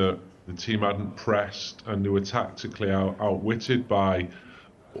game that the team hadn't pressed and they were tactically outwitted by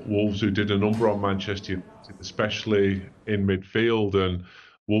Wolves, who did a number on Manchester United, especially in midfield. And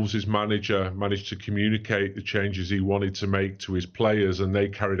Wolves' manager managed to communicate the changes he wanted to make to his players, and they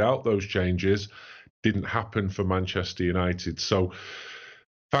carried out those changes. Didn't happen for Manchester United. So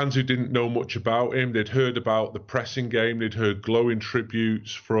fans who didn't know much about him, they'd heard about the pressing game, they'd heard glowing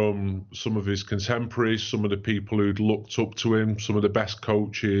tributes from some of his contemporaries, some of the people who'd looked up to him, some of the best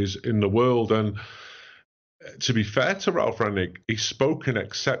coaches in the world. And to be fair to Ralf Rangnick, he's spoken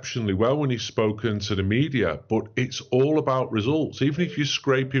exceptionally well when he's spoken to the media, but it's all about results. Even if you're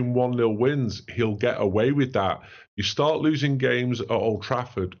scraping 1-0 wins, he'll get away with that. You start losing games at Old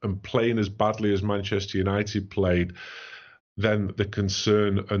Trafford and playing as badly as Manchester United played, then the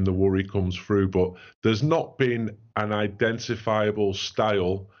concern and the worry comes through. But there's not been an identifiable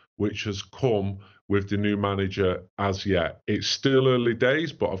style which has come with the new manager as yet. It's still early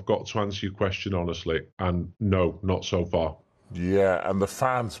days, but I've got to answer your question honestly, and no, not so far. Yeah, and the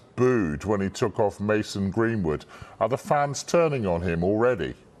fans booed when he took off Mason Greenwood. Are the fans turning on him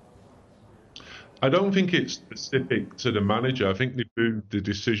already? I don't think it's specific to the manager. I think they booed the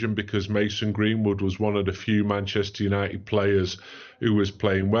decision because Mason Greenwood was one of the few Manchester United players who was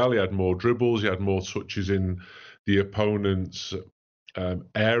playing well. He had more dribbles, he had more touches in the opponent's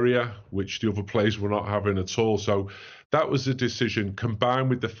area, which the other players were not having at all. So that was the decision, combined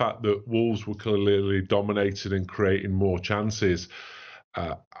with the fact that Wolves were clearly dominated and creating more chances.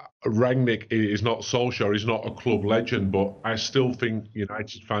 Rangnick is not Solskjaer, he's not a club legend, but I still think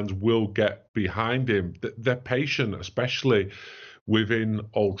United fans will get behind him. They're patient, especially within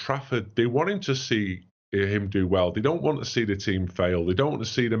Old Trafford. They want him to see him do well. They don't want to see the team fail. They don't want to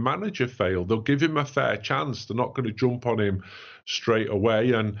see the manager fail. They'll give him a fair chance. They're not going to jump on him straight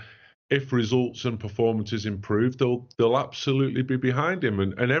away. And if results and performances improve, they'll absolutely be behind him.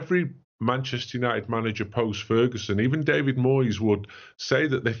 And every Manchester United manager post-Ferguson, even David Moyes, would say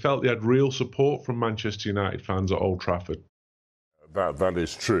that they felt they had real support from Manchester United fans at Old Trafford. That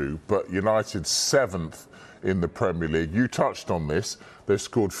is true, but United's 7th in the Premier League. You touched on this. They've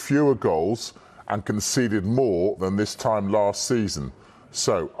scored fewer goals and conceded more than this time last season.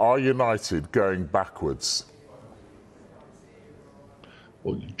 So, are United going backwards?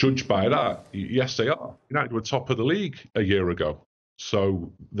 Well, judged by that, yes, they are. United were top of the league a year ago.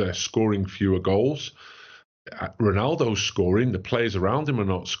 So they're scoring fewer goals. Ronaldo's scoring. The players around him are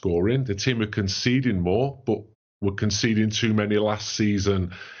not scoring. The team are conceding more, but were conceding too many last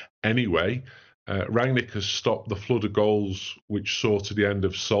season anyway. Rangnick has stopped the flood of goals, which saw to the end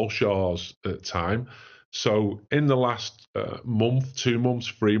of Solskjaer's time. So in the last month, 2 months,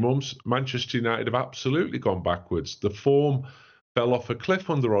 3 months, Manchester United have absolutely gone backwards. The form fell off a cliff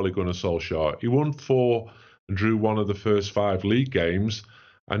under Ole Gunnar Solskjaer. He won 4 and drew 1 of the first 5 league games,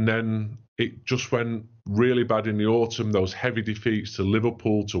 and then it just went really bad in the autumn. Those heavy defeats to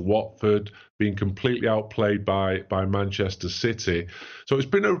Liverpool, to Watford, being completely outplayed by Manchester City. So it's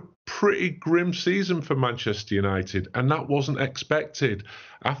been a pretty grim season for Manchester United, and that wasn't expected.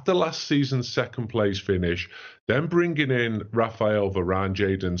 After last season's second place finish, then bringing in Rafael Varane,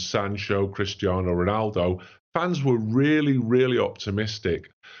 Jadon Sancho, Cristiano Ronaldo, fans were really, really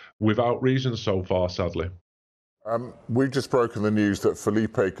optimistic, without reason so far, sadly. We've just broken the news that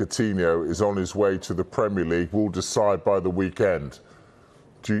Felipe Coutinho is on his way to the Premier League. We'll decide by the weekend.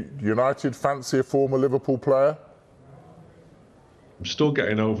 Do United fancy a former Liverpool player? I'm still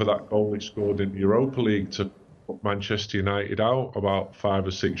getting over that goal he scored in the Europa League to put Manchester United out about 5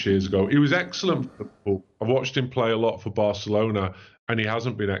 or 6 years ago. He was excellent for Liverpool. I've watched him play a lot for Barcelona, and he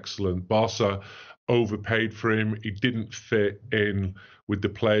hasn't been excellent. Barca overpaid for him. He didn't fit in with the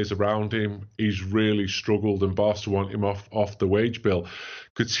players around him. He's really struggled, and Barca want him off the wage bill.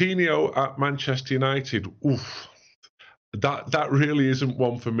 Coutinho at Manchester United, oof, that really isn't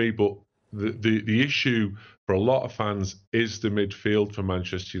one for me. But the issue for a lot of fans is the midfield for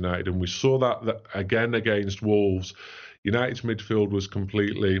Manchester United, and we saw that again against Wolves. United's midfield was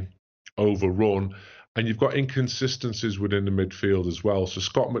completely overrun. And you've got inconsistencies within the midfield as well. So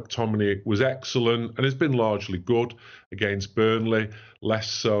Scott McTominay was excellent and has been largely good against Burnley,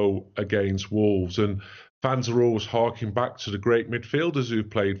 less so against Wolves. And fans are always harking back to the great midfielders who've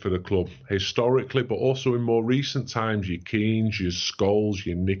played for the club historically, but also in more recent times, your Keanes, your Scholes,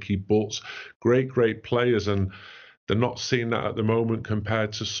 your Nicky Butts, great players. And they're not seeing that at the moment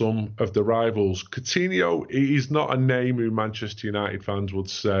compared to some of the rivals. Coutinho, he's not a name who Manchester United fans would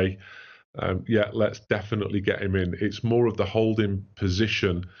say, yeah, let's definitely get him in. It's more of the holding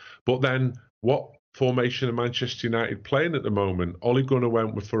position. But then what formation are Manchester United playing at the moment? Ole Gunnar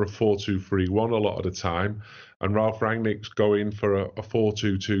went for a 4-2-3-1 a lot of the time, and Ralf Rangnick's going for a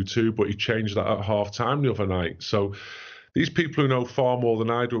 4-2-2-2, but he changed that at half-time the other night. So these people who know far more than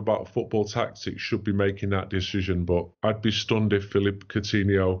I do about football tactics should be making that decision, but I'd be stunned if Philippe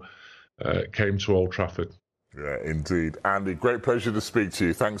Coutinho came to Old Trafford. Yeah, indeed. Andy, great pleasure to speak to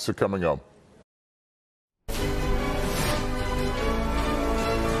you. Thanks for coming on.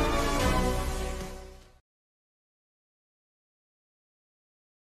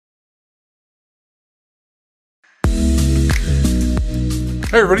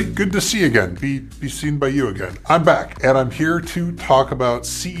 Hey everybody, good to see you again. Be seen by you again. I'm back, and I'm here to talk about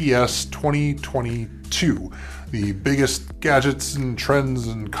CES 2022, the biggest gadgets and trends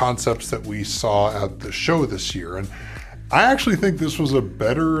and concepts that we saw at the show this year. And I actually think this was a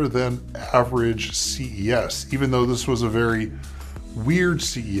better than average CES, even though this was a very weird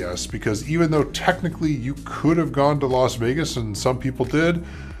CES, because even though technically you could have gone to Las Vegas, and some people did,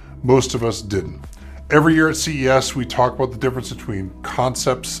 most of us didn't. Every year at CES, we talk about the difference between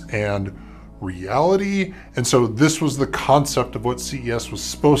concepts and reality. And so this was the concept of what CES was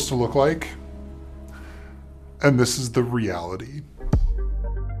supposed to look like. And this is the reality.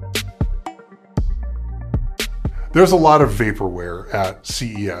 There's a lot of vaporware at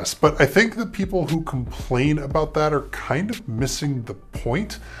CES, but I think the people who complain about that are kind of missing the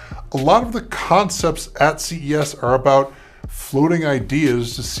point. A lot of the concepts at CES are about floating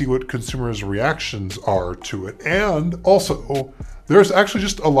ideas to see what consumers' reactions are to it. And also, there's actually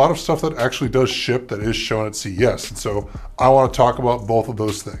just a lot of stuff that actually does ship that is shown at CES. And so I want to talk about both of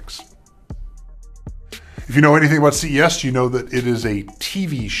those things. If you know anything about CES, you know that it is a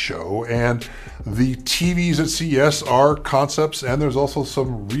TV show, and the TVs at CES are concepts, and there's also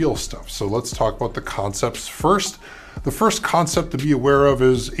some real stuff. So let's talk about the concepts first. The first concept to be aware of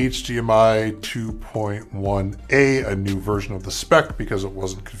is HDMI 2.1a, a new version of the spec because it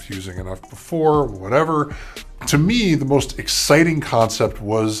wasn't confusing enough before, whatever. To me, the most exciting concept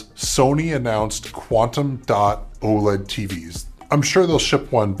was Sony announced quantum dot OLED TVs. I'm sure they'll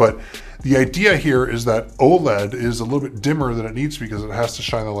ship one, but the idea here is that OLED is a little bit dimmer than it needs because it has to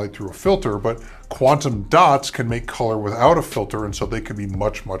shine the light through a filter, but quantum dots can make color without a filter, and so they can be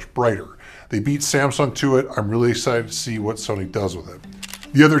much, much brighter. They beat Samsung to it. I'm really excited to see what Sony does with it.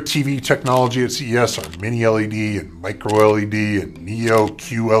 The other TV technology at CES are mini LED and micro LED and Neo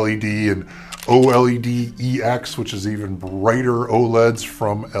QLED and OLED EX, which is even brighter OLEDs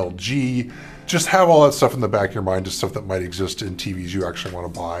from LG. Just have all that stuff in the back of your mind, just stuff that might exist in TVs you actually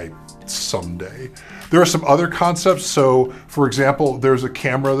want to buy someday. There are some other concepts. So for example, there's a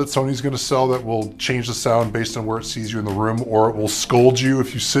camera that Sony's going to sell that will change the sound based on where it sees you in the room, or it will scold you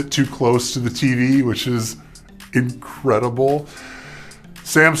if you sit too close to the TV, which is incredible.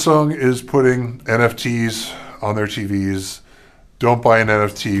 Samsung is putting NFTs on their TVs. Don't buy an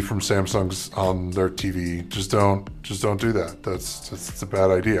NFT from Samsung's on their TV. Just don't do that. That's a bad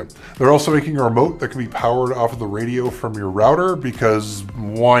idea. They're also making a remote that can be powered off of the radio from your router, because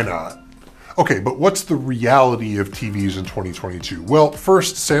why not? Okay, but what's the reality of TVs in 2022? Well,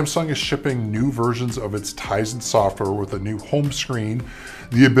 first, Samsung is shipping new versions of its Tizen software with a new home screen,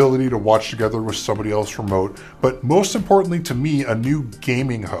 the ability to watch together with somebody else remote, but most importantly to me, a new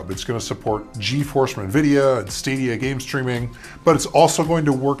gaming hub. It's going to support GeForce from NVIDIA and Stadia game streaming, but it's also going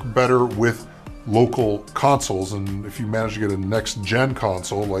to work better with local consoles. And if you manage to get a next-gen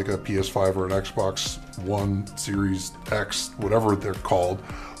console like a PS5 or an Xbox One, Series X, whatever they're called,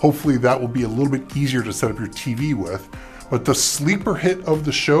 hopefully that will be a little bit easier to set up your TV with. But the sleeper hit of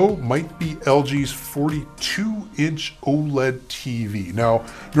the show might be LG's 42-inch OLED TV. Now,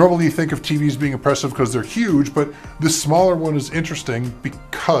 normally you think of TVs being impressive because they're huge, but this smaller one is interesting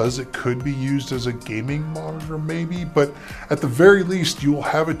because it could be used as a gaming monitor maybe, but at the very least, you'll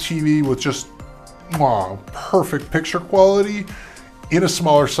have a TV with just perfect picture quality in a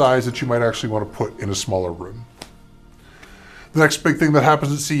smaller size that you might actually want to put in a smaller room. The next big thing that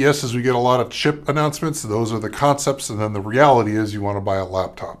happens at CES is we get a lot of chip announcements. Those are the concepts, and then the reality is you want to buy a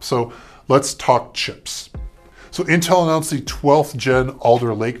laptop. So let's talk chips. So Intel announced the 12th gen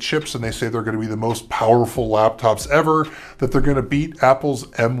Alder Lake chips, and they say they're going to be the most powerful laptops ever, that they're going to beat Apple's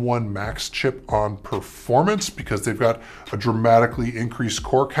M1 Max chip on performance because they've got a dramatically increased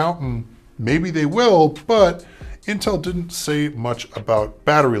core count, and maybe they will, but Intel didn't say much about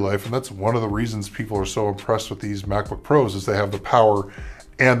battery life, and that's one of the reasons people are so impressed with these MacBook Pros, is they have the power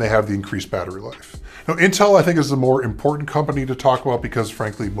and they have the increased battery life. Now, Intel, I think, is the more important company to talk about because,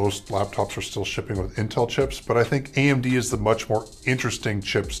 frankly, most laptops are still shipping with Intel chips, but I think AMD is the much more interesting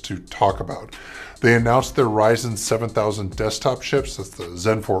chips to talk about. They announced their Ryzen 7000 desktop chips. That's the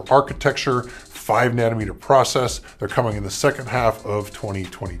Zen 4 architecture, 5nm process. They're coming in the second half of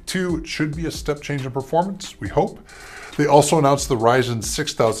 2022. It should be a step change in performance, we hope. They also announced the Ryzen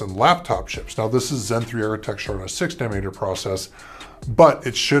 6000 laptop chips. Now, this is Zen 3 architecture on a 6nm process, but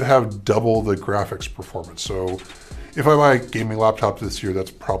it should have double the graphics performance. So if I buy a gaming laptop this year,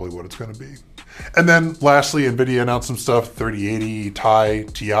 that's probably what it's going to be. And then lastly, NVIDIA announced some stuff, 3080 Ti,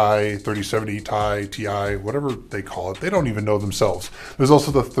 TI, 3070 Ti, TI, whatever they call it. They don't even know themselves. There's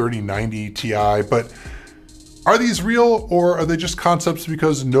also the 3090 Ti, but Are these real, or are they just concepts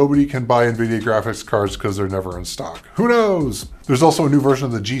because nobody can buy NVIDIA graphics cards because they're never in stock? Who knows? There's also a new version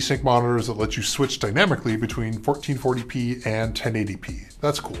of the G-Sync monitors that lets you switch dynamically between 1440p and 1080p.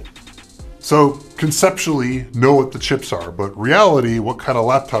 That's cool. So conceptually, know what the chips are, but reality, what kind of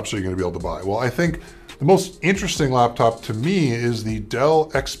laptops are you going to be able to buy? Well, I think the most interesting laptop to me is the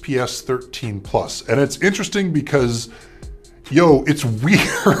Dell XPS 13 Plus. And it's interesting because, yo, it's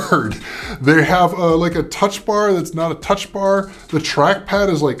weird. They have like a touch bar that's not a touch bar. The trackpad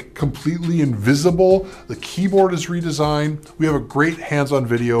is like completely invisible. The keyboard is redesigned. We have a great hands-on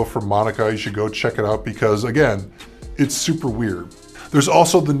video from Monica. You should go check it out because, again, it's super weird. There's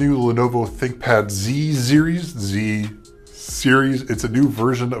also the new Lenovo ThinkPad Z series. It's a new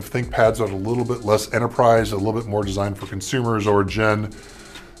version of ThinkPads that are a little bit less enterprise, a little bit more designed for consumers or Gen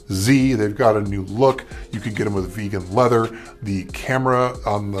Z. They've got a new look. You can get them with vegan leather. The camera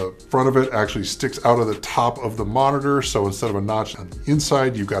on the front of it actually sticks out of the top of the monitor. So instead of a notch on the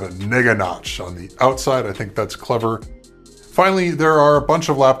inside, you've got a nega notch on the outside. I think that's clever. Finally, there are a bunch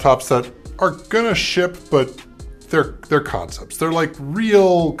of laptops that are gonna ship, but they're concepts. They're like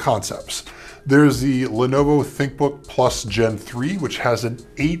real concepts. There's the Lenovo ThinkBook Plus Gen 3, which has an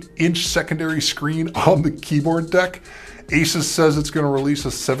 8-inch secondary screen on the keyboard deck. Asus says it's going to release a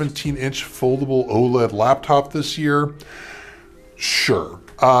 17-inch foldable OLED laptop this year. Sure.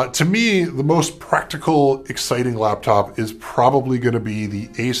 To me, the most practical, exciting laptop is probably going to be the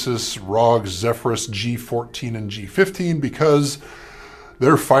Asus ROG Zephyrus G14 and G15 because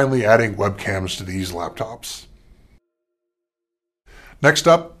they're finally adding webcams to these laptops. Next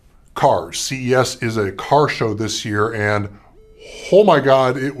up, cars. CES is a car show this year, and oh my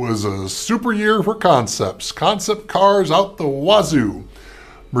God, it was a super year for concepts. Concept cars out the wazoo.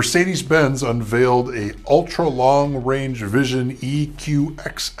 Mercedes-Benz unveiled a ultra long range Vision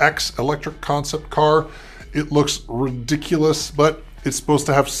EQXX electric concept car. It looks ridiculous, but it's supposed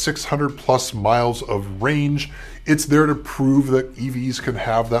to have 600 plus miles of range. It's there to prove that EVs can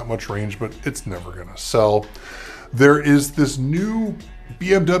have that much range, but it's never gonna sell. There is this new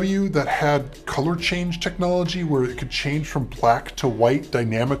BMW that had color change technology where it could change from black to white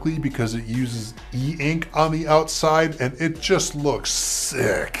dynamically because it uses e-ink on the outside, and it just looks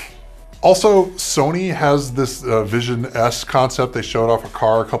sick. Also, Sony has this Vision S concept. They showed off a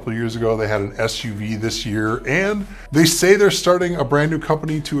car a couple of years ago. They had an SUV this year, and they say they're starting a brand new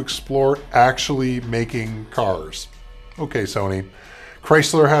company to explore actually making cars. Okay, Sony.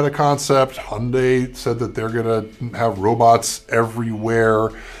 Chrysler had a concept. Hyundai said that they're gonna have robots everywhere.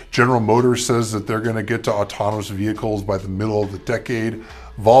 General Motors says that they're gonna get to autonomous vehicles by the middle of the decade.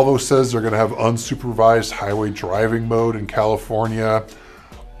 Volvo says they're gonna have unsupervised highway driving mode in California.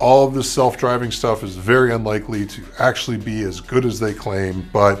 All of this self-driving stuff is very unlikely to actually be as good as they claim,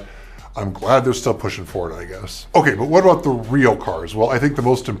 but I'm glad they're still pushing for it, I guess. Okay, but what about the real cars? Well, I think the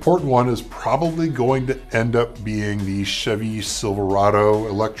most important one is probably going to end up being the Chevy Silverado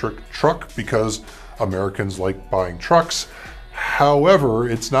electric truck because Americans like buying trucks. However,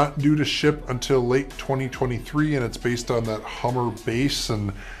 it's not due to ship until late 2023 and it's based on that Hummer base,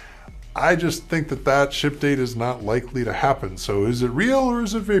 and I just think that that ship date is not likely to happen. So is it real or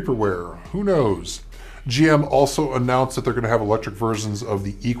is it vaporware? Who knows? GM also announced that they're going to have electric versions of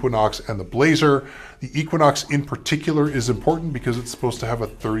the Equinox and the Blazer. The Equinox in particular is important because it's supposed to have a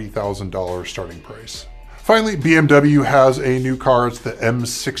 $30,000 starting price. Finally, BMW has a new car. It's the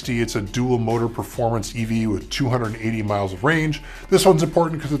M60. It's a dual motor performance EV with 280 miles of range. This one's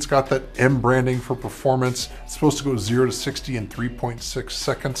important because it's got that M branding for performance. It's supposed to go 0 to 60 in 3.6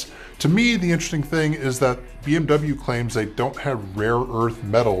 seconds. To me, the interesting thing is that BMW claims they don't have rare earth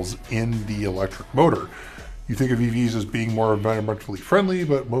metals in the electric motor. You think of EVs as being more environmentally friendly,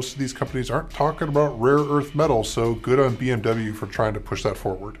 but most of these companies aren't talking about rare earth metals, so good on BMW for trying to push that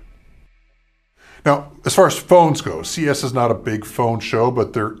forward. Now, as far as phones go, CES is not a big phone show,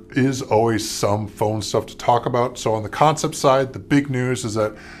 but there is always some phone stuff to talk about. So on the concept side, the big news is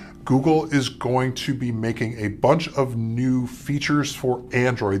that Google is going to be making a bunch of new features for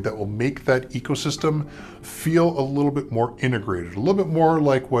Android that will make that ecosystem feel a little bit more integrated, a little bit more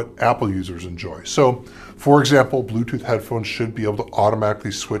like what Apple users enjoy. So, for example, Bluetooth headphones should be able to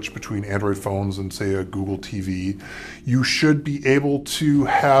automatically switch between Android phones and, say, a Google TV. You should be able to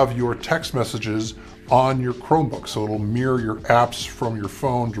have your text messages on your Chromebook, so it'll mirror your apps from your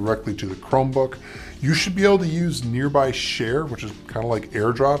phone directly to the Chromebook. You should be able to use Nearby Share, which is kind of like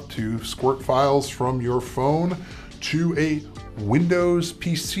AirDrop, to squirt files from your phone to a Windows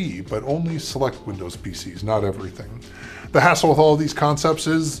PC, but only select Windows PCs, not everything. The hassle with all of these concepts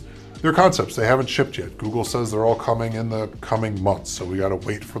is they're concepts. They haven't shipped yet. Google says they're all coming in the coming months, so we got to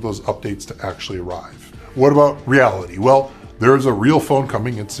wait for those updates to actually arrive. What about reality? Well, there's a real phone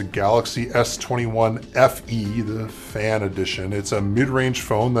coming. It's a Galaxy S21 FE, the fan edition. It's a mid-range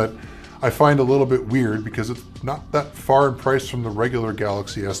phone that I find a little bit weird because it's not that far in price from the regular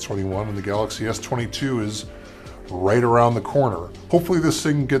Galaxy S21, and the Galaxy S22 is right around the corner. Hopefully this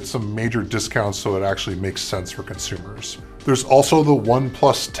thing gets some major discounts so it actually makes sense for consumers. There's also the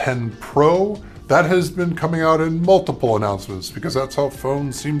OnePlus 10 Pro. That has been coming out in multiple announcements because that's how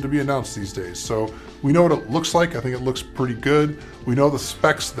phones seem to be announced these days. So we know what it looks like. I think it looks pretty good. We know the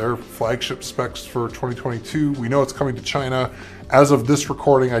specs, their flagship specs for 2022. We know it's coming to China. As of this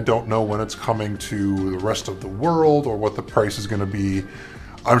recording, I don't know when it's coming to the rest of the world or what the price is going to be.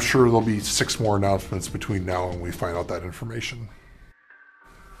 I'm sure there'll be 6 more announcements between now and we find out that information.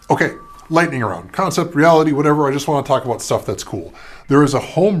 Okay, lightning round. Concept, reality, whatever. I just want to talk about stuff that's cool. There is a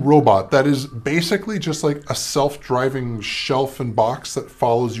home robot that is basically just like a self-driving shelf and box that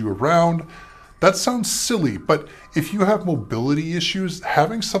follows you around. That sounds silly, but if you have mobility issues,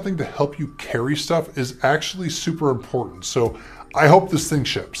 having something to help you carry stuff is actually super important. So I hope this thing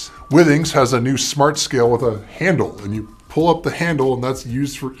ships. Withings has a new smart scale with a handle, and you pull up the handle, and that's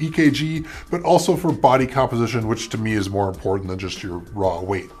used for EKG, but also for body composition, which to me is more important than just your raw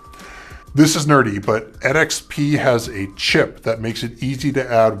weight. This is nerdy, but NXP has a chip that makes it easy to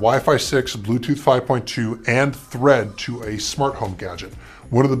add Wi-Fi 6, Bluetooth 5.2, and Thread to a smart home gadget.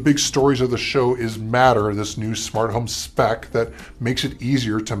 One of the big stories of the show is Matter, this new smart home spec that makes it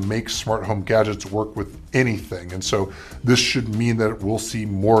easier to make smart home gadgets work with anything. And so this should mean that we'll see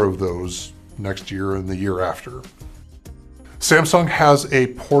more of those next year and the year after. Samsung has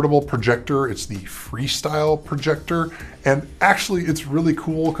a portable projector. It's the Freestyle projector. And actually it's really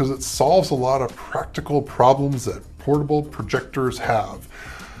cool because it solves a lot of practical problems that portable projectors have.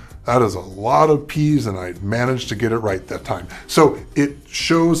 That is a lot of P's and I managed to get it right that time. So it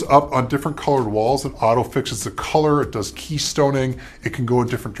shows up on different colored walls and auto fixes the color. It does keystoning. It can go in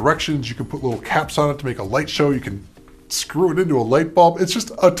different directions. You can put little caps on it to make a light show. You can screw it into a light bulb. It's just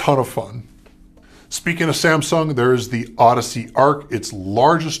a ton of fun. Speaking of Samsung, there's the Odyssey Arc, its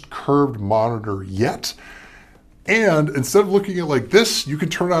largest curved monitor yet. And instead of looking at it like this, you can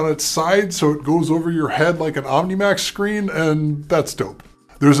turn it on its side so it goes over your head like an OmniMax screen, and that's dope.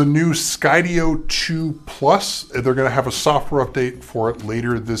 There's a new Skydio 2 Plus. They're going to have a software update for it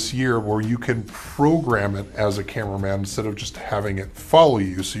later this year where you can program it as a cameraman instead of just having it follow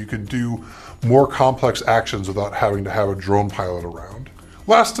you, so you can do more complex actions without having to have a drone pilot around.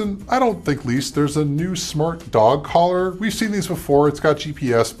 Last and I don't think least, there's a new smart dog collar. We've seen these before, it's got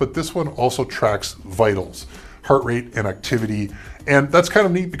GPS, but this one also tracks vitals, heart rate and activity. And that's kind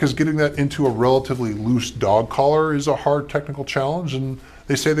of neat because getting that into a relatively loose dog collar is a hard technical challenge, and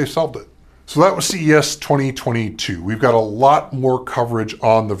they say they solved it. So that was CES 2022. We've got a lot more coverage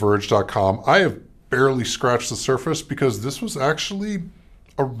on TheVerge.com. I have barely scratched the surface because this was actually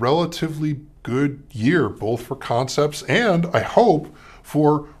a relatively good year, both for concepts and, I hope,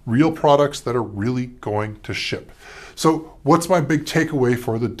 for real products that are really going to ship. So what's my big takeaway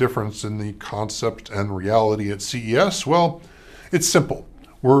for the difference in the concept and reality at CES? Well, it's simple.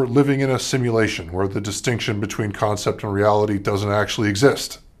 We're living in a simulation where the distinction between concept and reality doesn't actually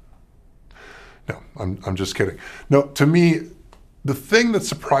exist. No, I'm just kidding. No, to me, the thing that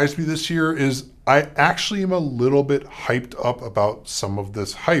surprised me this year is I actually am a little bit hyped up about some of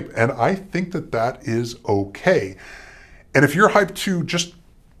this hype, and I think that that is okay. And if you're hyped too, just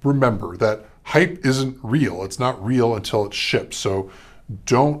remember that hype isn't real. It's not real until it ships. So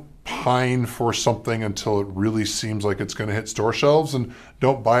don't pine for something until it really seems like it's going to hit store shelves, and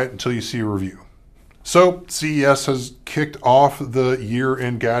don't buy it until you see a review. So CES has kicked off the year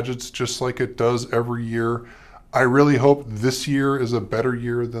in gadgets just like it does every year. I really hope this year is a better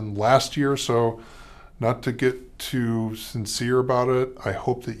year than last year. So not to get too sincere about it, I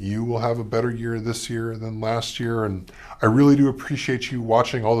hope that you will have a better year this year than last year. And I really do appreciate you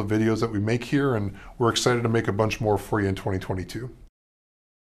watching all the videos that we make here, and we're excited to make a bunch more for you in 2022.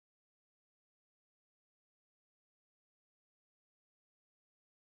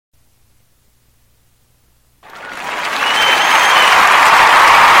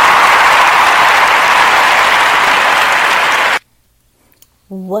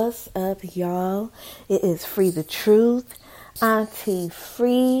 What's up, y'all? It is Free the Truth, Auntie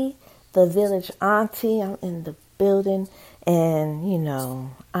Free, the Village Auntie. I'm in the building, and you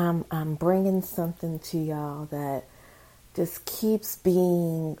know, I'm bringing something to y'all that just keeps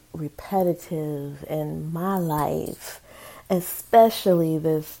being repetitive in my life, especially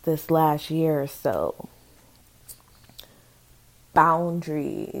this last year or so.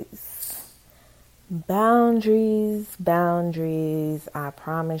 Boundaries. Boundaries, I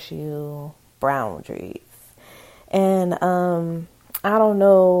promise you, boundaries. And I don't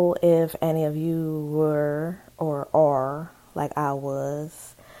know if any of you were or are like I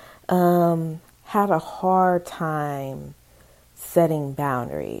was, had a hard time setting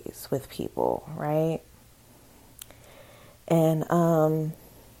boundaries with people, right? And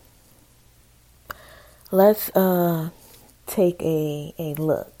let's take a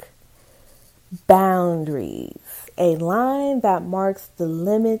look. Boundaries, a line that marks the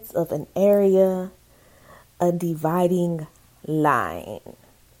limits of an area, a dividing line,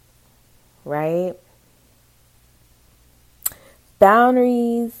 right?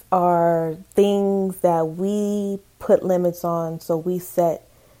 Boundaries are things that we put limits on, so we set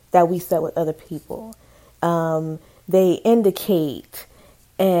with other people. They indicate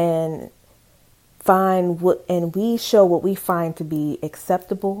and we show what we find to be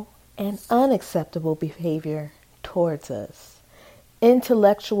acceptable and unacceptable behavior towards us.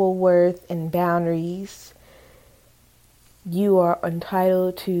 Intellectual worth and boundaries. You are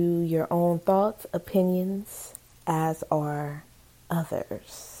entitled to your own thoughts, opinions, as are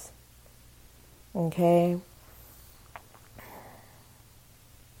others. Okay?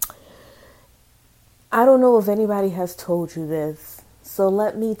 I don't know if anybody has told you this, so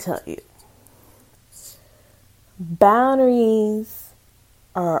let me tell you. Boundaries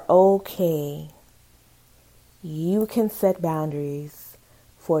are okay. You can set boundaries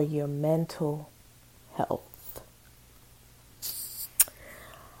for your mental health.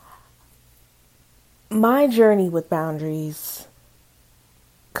 My journey with boundaries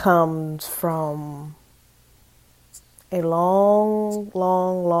comes from a long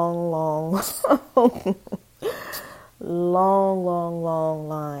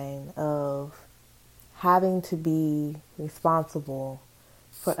line of having to be responsible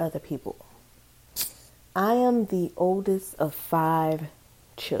for other people. I am the oldest of 5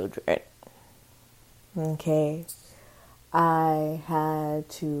 children. Okay. I had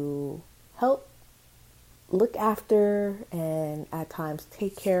to help look after and at times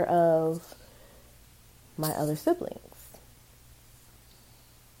take care of my other siblings.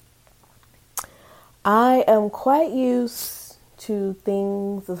 I am quite used to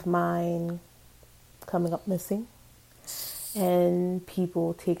things of mine coming up missing and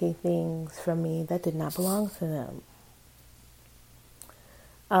people taking things from me that did not belong to them.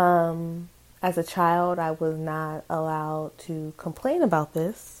 As a child, I was not allowed to complain about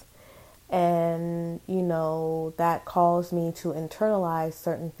this. And, that caused me to internalize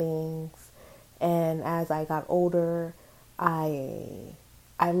certain things. And as I got older, I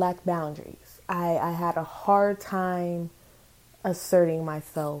lacked boundaries. I had a hard time asserting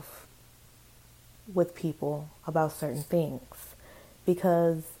myself with people about certain things.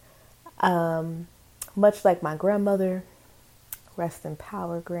 Because, much like my grandmother, rest in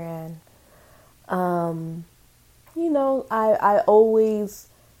power, Gran, I always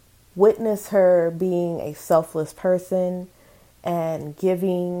witness her being a selfless person and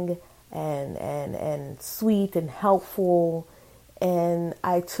giving and sweet and helpful. And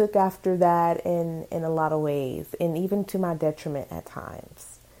I took after that in a lot of ways, and even to my detriment at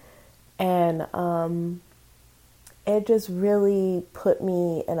times. And it just really put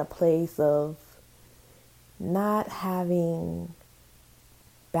me in a place of not having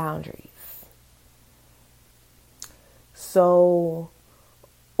boundaries. So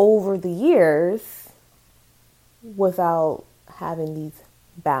over the years, without having these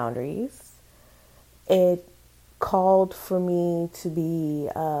boundaries, it called for me to be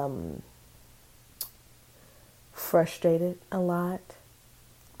frustrated a lot,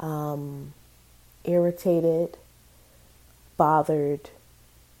 irritated, bothered,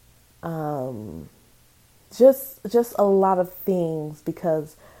 just a lot of things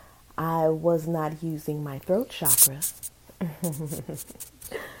because I was not using my throat chakra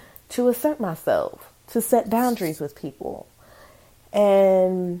to assert myself, to set boundaries with people.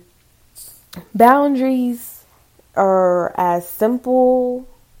 And boundaries are as simple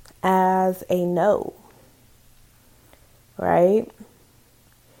as a no, right?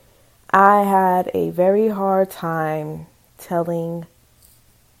 I had a very hard time telling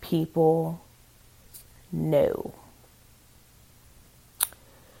people no.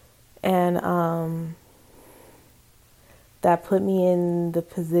 And that put me in the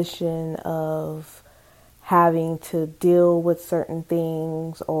position of having to deal with certain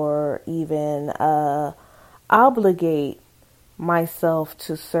things or even obligate myself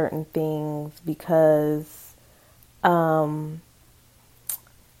to certain things because I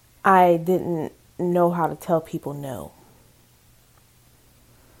didn't know how to tell people no.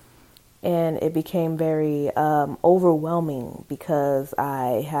 And it became very overwhelming because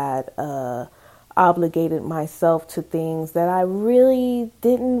I had obligated myself to things that I really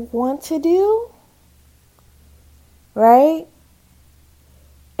didn't want to do. Right?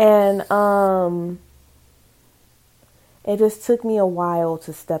 And it just took me a while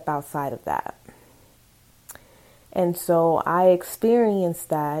to step outside of that. And so I experienced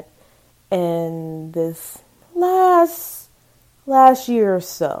that in this last year or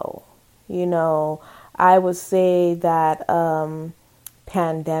so. You know, I would say that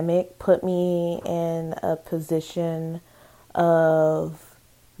pandemic put me in a position of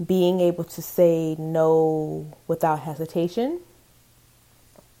being able to say no without hesitation,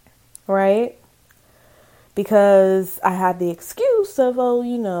 right? Because I had the excuse of, oh,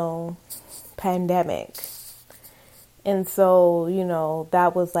 you know, pandemic. And so, you know,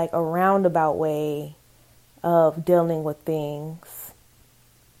 that was like a roundabout way of dealing with things.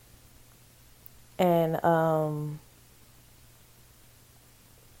 And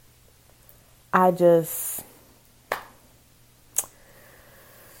I just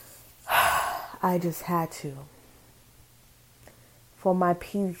had to. For my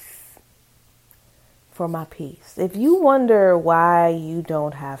peace. For my peace. If you wonder why you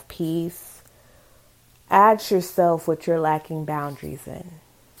don't have peace, ask yourself what you're lacking boundaries in.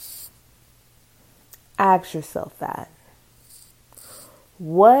 Ask yourself that.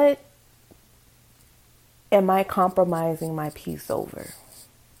 What am I compromising my peace over?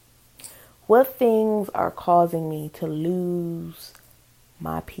 What things are causing me to lose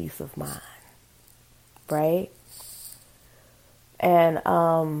my peace of mind? Right? And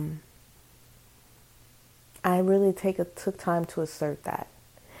I really took time to assert that.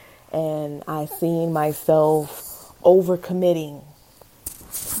 And I seen myself overcommitting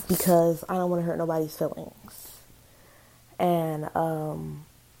because I don't want to hurt nobody's feelings. And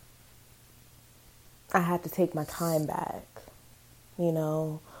I had to take my time back. You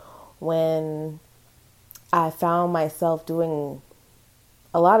know, when I found myself doing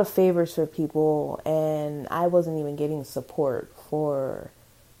a lot of favors for people and I wasn't even getting support for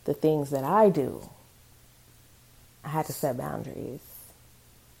the things that I do, I had to set boundaries.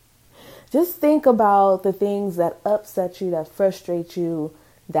 Just think about the things that upset you, that frustrate you,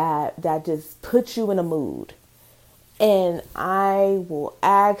 that just put you in a mood. And I will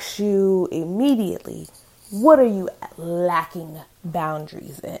ask you immediately, what are you lacking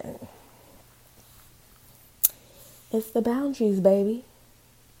boundaries in? It's the boundaries, baby.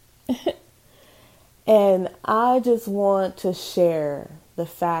 And I just want to share the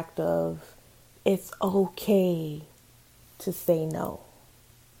fact of it's okay to say no.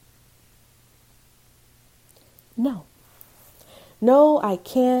 No. No, I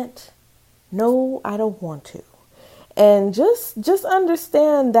can't. No, I don't want to. And just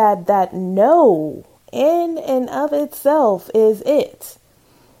understand that no in and of itself is it.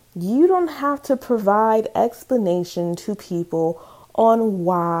 You don't have to provide explanation to people on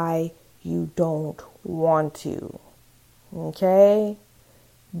why you don't want to. Okay?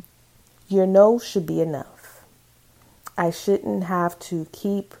 Your no should be enough. I shouldn't have to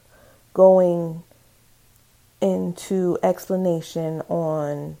keep going into explanation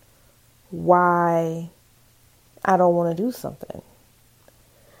on why I don't want to do something.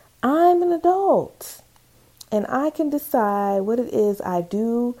 I'm an adult and I can decide what it is I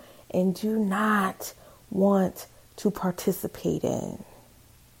do and do not want to participate in.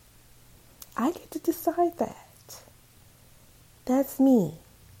 I get to decide that. That's me.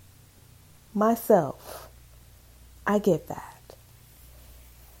 Myself. I get that.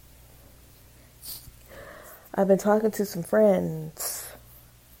 I've been talking to some friends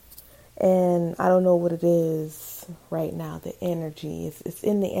and I don't know what it is right now. The energy it's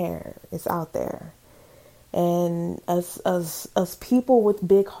in the air. It's out there. And us people with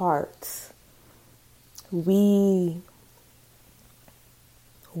big hearts, we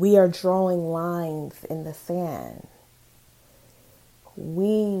are drawing lines in the sand.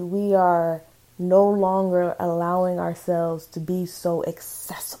 We are no longer allowing ourselves to be so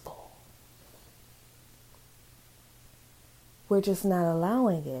accessible. We're just not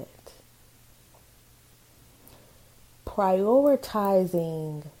allowing it.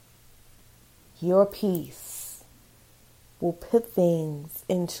 Prioritizing your peace will put things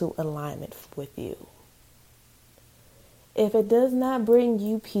into alignment with you. If it does not bring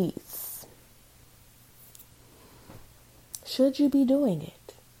you peace, should you be doing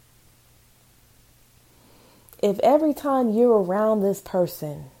it? If every time you're around this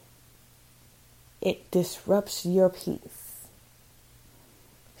person, it disrupts your peace,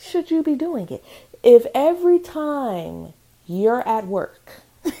 should you be doing it? If every time you're at work,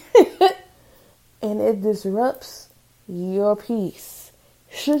 and it disrupts your peace,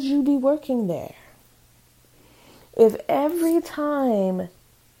 should you be working there? If every time,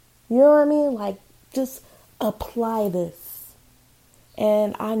 you know what I mean? Like, just apply this.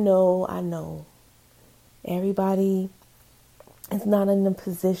 And I know, everybody is not in a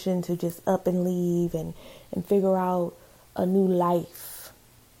position to just up and leave and figure out a new life.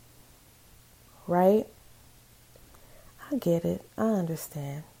 Right? I get it. I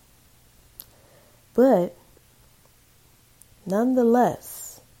understand. But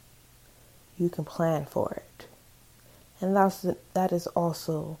nonetheless, you can plan for it. And that is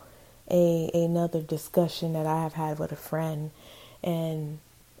also another discussion that I have had with a friend. And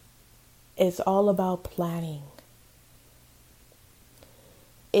it's all about planning.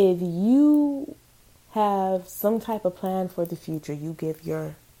 If you have some type of plan for the future, you give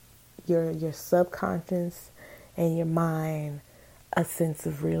your subconscious and your mind a sense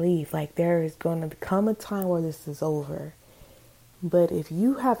of relief. Like, there is going to come a time where this is over. But if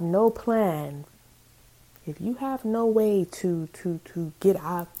you have no plan, if you have no way to get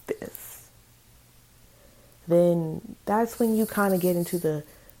out of this, then that's when you kind of get into the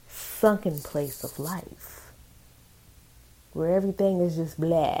sunken place of life, where everything is just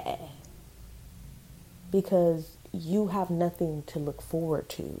blah, because you have nothing to look forward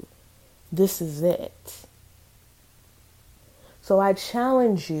to. This is it. So I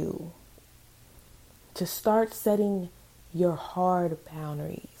challenge you to start setting your hard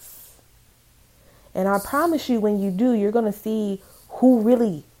boundaries. And I promise you, when you do, you're going to see who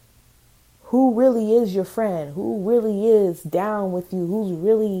really is your friend, who really is down with you, who's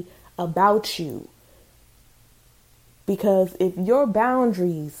really about you. Because if your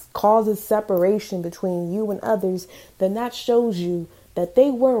boundaries causes separation between you and others, then that shows you that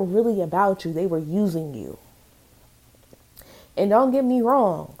they weren't really about you. They were using you. And don't get me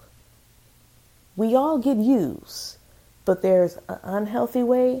wrong, we all get used, but there's an unhealthy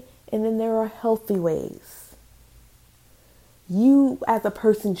way and then there are healthy ways. You as a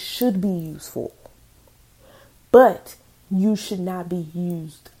person should be useful, but you should not be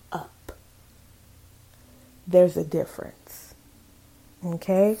used up. There's a difference.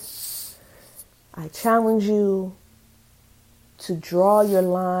 Okay? I challenge you to draw your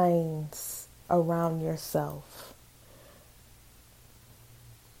lines around yourself.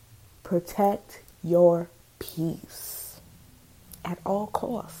 Protect your peace at all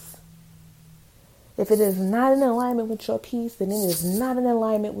costs. If it is not in alignment with your peace, then it is not in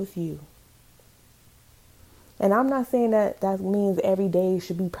alignment with you. And I'm not saying that means every day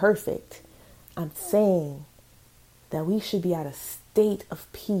should be perfect. I'm saying that we should be at a state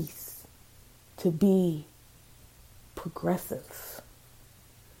of peace to be progressive,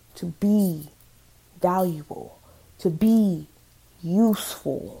 to be valuable, to be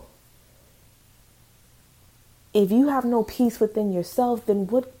useful. If you have no peace within yourself, then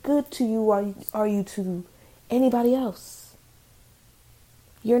what good to you are you to anybody else?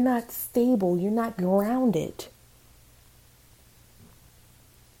 You're not stable. You're not grounded.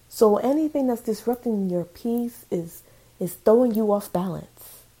 So anything that's disrupting your peace is throwing you off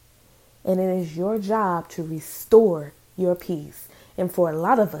balance. And it is your job to restore your peace. And for a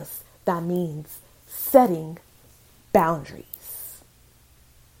lot of us, that means setting boundaries.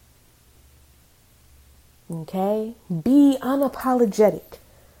 Okay? Be unapologetic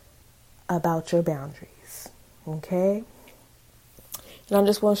about your boundaries. Okay? And I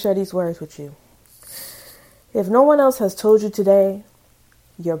just want to share these words with you. If no one else has told you today,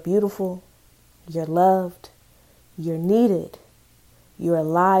 you're beautiful, you're loved, you're needed, you're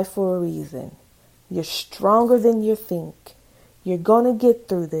alive for a reason, you're stronger than you think, you're going to get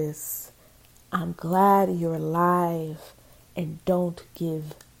through this. I'm glad you're alive, and don't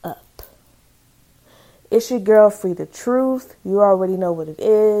give up. It's your girl, Free the Truth. You already know what it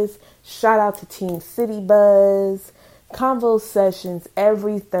is. Shout out to Team City Buzz. Convo sessions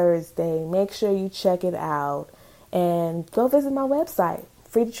every Thursday. Make sure you check it out. And go visit my website,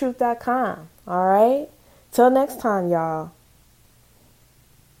 freethetruth.com. All right? Till next time, y'all.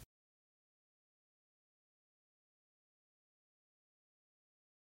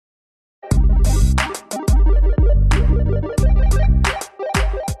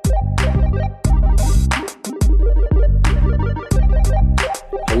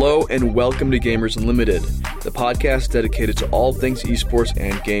 Hello and welcome to Gamers Unlimited, the podcast dedicated to all things esports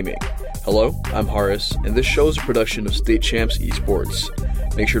and gaming. Hello, I'm Horace, and this show is a production of State Champs Esports.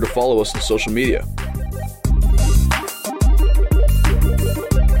 Make sure to follow us on social media.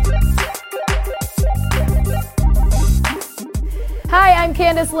 Hi, I'm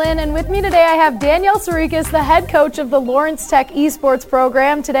Candace Lynn, and with me today I have Danielle Sarikas, the head coach of the Lawrence Tech esports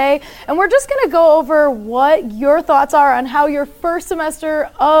program today, and we're just going to go over what your thoughts are on how your first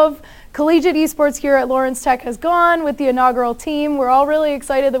semester of collegiate esports here at Lawrence Tech has gone with the inaugural team. We're all really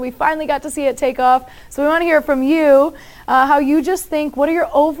excited that we finally got to see it take off, so we want to hear from you, how you just think, what are your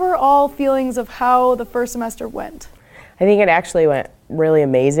overall feelings of how the first semester went? I think it actually went really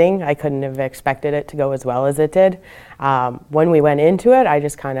amazing. I couldn't have expected it to go as well as it did. When we went into it, I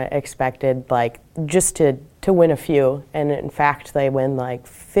just kind of expected just to win a few, and in fact they win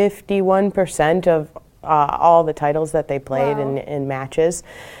 51% of all the titles that they played in matches.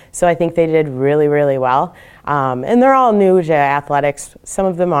 So I think they did really, really well. And they're all new to athletics. Some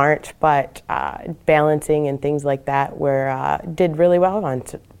of them aren't, but balancing and things like that did really well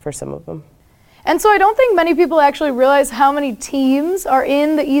for some of them. And so I don't think many people actually realize how many teams are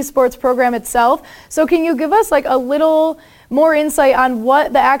in the esports program itself. So can you give us a little more insight on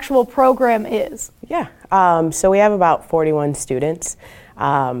what the actual program is? Yeah, so we have about 41 students,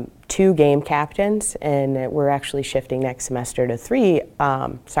 2 game captains, and we're actually shifting next semester to 3,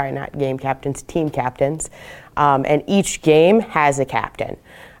 not game captains, team captains. And each game has a captain.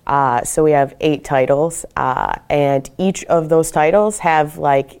 So we have 8 titles, and each of those titles have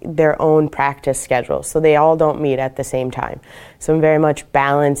their own practice schedule, so they all don't meet at the same time. So I'm very much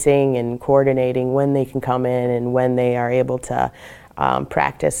balancing and coordinating when they can come in and when they are able to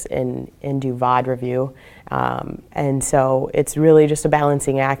practice and do VOD review. And so it's really just a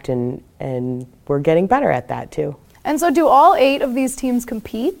balancing act, and we're getting better at that too. And so do all 8 of these teams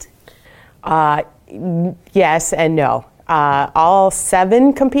compete? Yes and no. All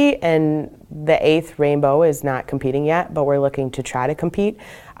 7 compete, and the 8th, Rainbow, is not competing yet, but we're looking to try to compete.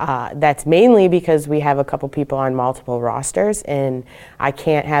 That's mainly because we have a couple people on multiple rosters, and I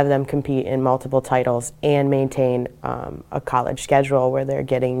can't have them compete in multiple titles and maintain a college schedule where they're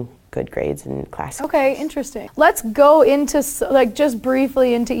getting good grades in classes. Okay, interesting. Let's go into just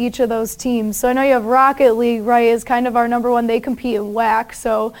briefly into each of those teams. So I know you have Rocket League, right, is kind of our number one. They compete in WAC,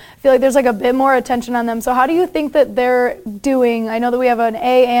 so I feel like there's a bit more attention on them. So how do you think that they're doing? I know that we have an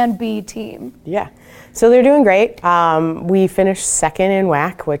A and B team. Yeah. So they're doing great. We finished 2nd in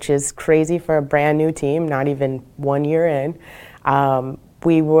WAC, which is crazy for a brand new team, not even 1 year in.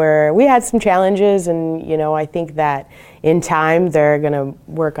 We had some challenges, and I think that in time they're going to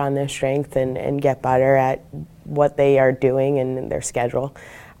work on their strength and get better at what they are doing and their schedule.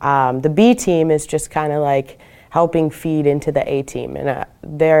 The B team is just kind of helping feed into the A team, and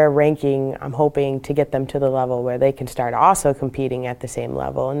their ranking, I'm hoping to get them to the level where they can start also competing at the same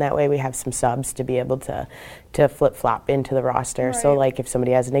level, and that way we have some subs to be able to flip-flop into the roster. Right. So if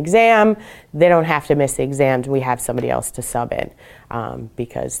somebody has an exam, they don't have to miss the exams, we have somebody else to sub in,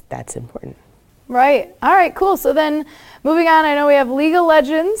 because that's important. Right. All right, cool. So then moving on, I know we have League of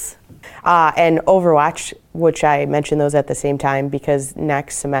Legends. And Overwatch, which I mentioned those at the same time because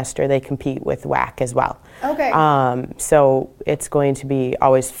next semester they compete with WAC as well. Okay. So it's going to be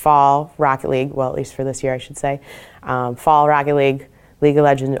always fall Rocket League, well, at least for this year, I should say. Fall Rocket League, League of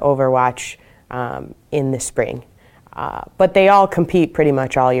Legends, Overwatch in the spring. But they all compete pretty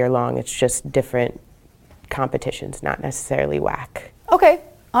much all year long. It's just different competitions, not necessarily WAC. Okay.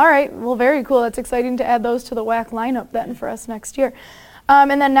 All right. Well, very cool. That's exciting to add those to the WAC lineup then for us next year.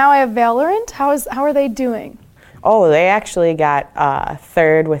 And then now I have Valorant. How are they doing? Oh, they actually got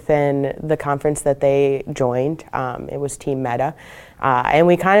 3rd within the conference that they joined. It was Team Meta. And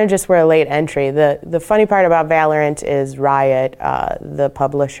we kind of just were a late entry. The funny part about Valorant is Riot, the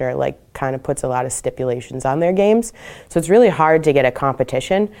publisher, kind of puts a lot of stipulations on their games. So it's really hard to get a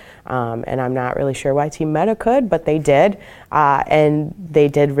competition. And I'm not really sure why Team Meta could, but they did. And they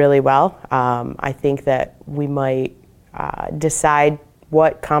did really well. I think that we might decide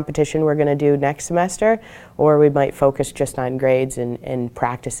what competition we're going to do next semester, or we might focus just on grades and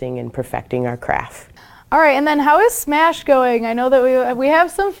practicing and perfecting our craft. All right, and then how is Smash going? I know that we have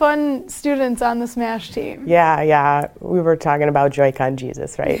some fun students on the Smash team. Yeah, we were talking about Joy-Con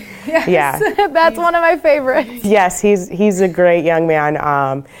Jesus, right? Yes, yeah. That's one of my favorites. Yes, he's a great young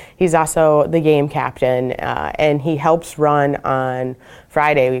man. He's also the game captain, and he helps run on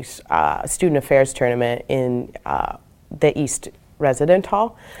Friday's student affairs tournament in the East Resident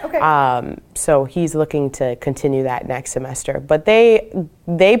Hall. Okay. So he's looking to continue that next semester. But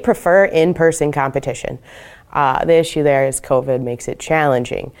they prefer in-person competition. The issue there is COVID makes it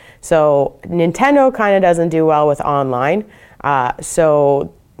challenging. So Nintendo kind of doesn't do well with online.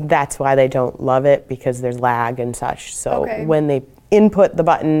 So that's why they don't love it, because there's lag and such. So when they input the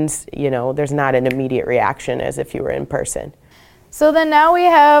buttons, there's not an immediate reaction as if you were in person. So then now we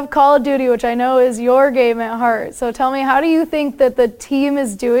have Call of Duty, which I know is your game at heart. So tell me, how do you think that the team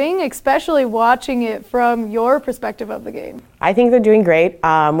is doing, especially watching it from your perspective of the game? I think they're doing great.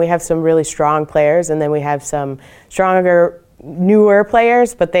 We have some really strong players, and then we have some stronger, newer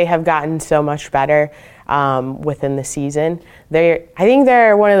players, but they have gotten so much better within the season. I think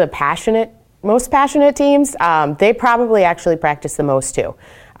they're one of the most passionate teams. They probably actually practice the most too.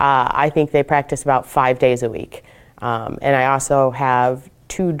 I think they practice about 5 days a week. And I also have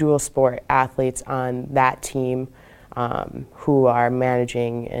 2 dual sport athletes on that team who are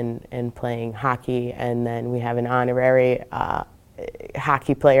managing and playing hockey. And then we have an honorary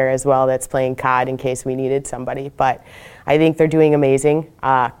hockey player as well that's playing COD in case we needed somebody. But I think they're doing amazing.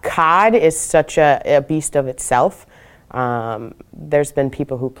 COD is such a beast of itself. There's been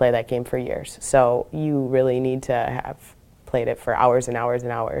people who play that game for years. So you really need to have played it for hours and hours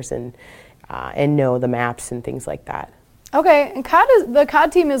and hours and know the maps and things like that. Okay, and the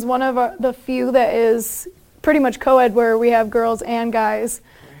COD team is one of the few that is pretty much co-ed, where we have girls and guys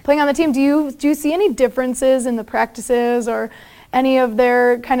playing on the team. Do you see any differences in the practices or any of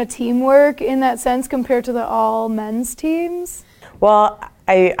their kind of teamwork in that sense compared to the all men's teams? Well,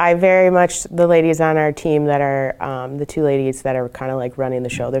 I very much, the ladies on our team that are, the 2 ladies that are kind of like running the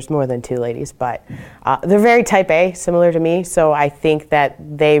show, there's more than 2 ladies, but they're very type A, similar to me, so I think that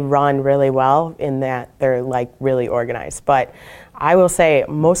they run really well in that they're like really organized. But I will say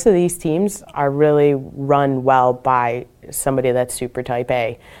most of these teams are really run well by somebody that's super type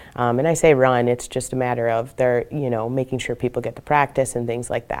A. And I say run, it's just a matter of they're, making sure people get to practice and things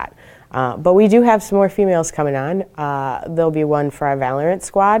like that. But we do have some more females coming on. There'll be one for our Valorant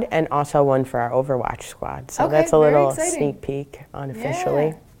squad and also one for our Overwatch squad. So okay, that's a little exciting sneak peek unofficially.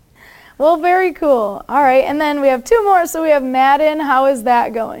 Yeah. Well, very cool. All right, and then we have 2 more. So we have Madden. How is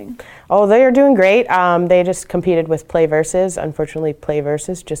that going? Oh, they are doing great. They just competed with PlayVersus. Unfortunately,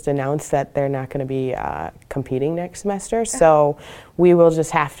 PlayVersus just announced that they're not going to be competing next semester. So we will just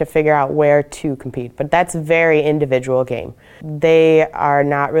have to figure out where to compete. But that's a very individual game. They are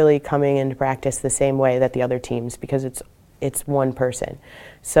not really coming into practice the same way that the other teams because it's one person.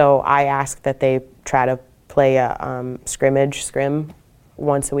 So I ask that they try to play a scrim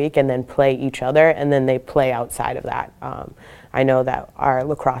once a week and then play each other, and then they play outside of that. I know that our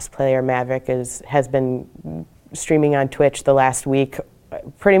lacrosse player Maverick has been streaming on Twitch the last week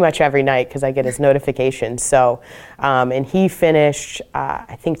pretty much every night because I get his notifications. So, and he finished,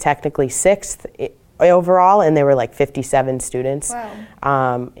 I think technically 6th overall, and there were like 57 students in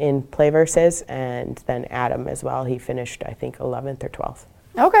PlayVersus, and then Adam as well. He finished, I think, 11th or 12th.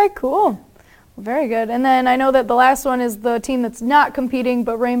 Okay, cool. Very good. And then I know that the last one is the team that's not competing,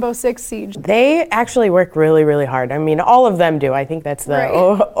 but Rainbow Six Siege. They actually work really, really hard. I mean, all of them do. I think that's the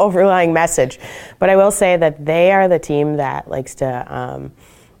overlying message. But I will say that they are the team that likes to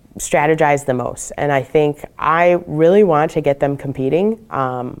strategize the most. And I think I really want to get them competing,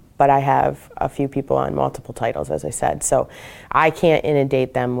 but I have a few people on multiple titles, as I said. So I can't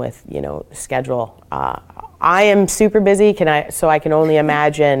inundate them with, schedule. I am super busy, so I can only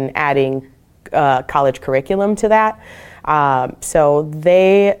imagine adding college curriculum to that. So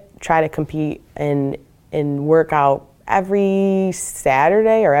they try to compete and work out every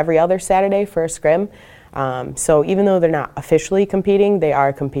Saturday or every other Saturday for a scrim. So even though they're not officially competing, they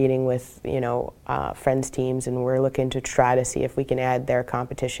are competing with, friends teams, and we're looking to try to see if we can add their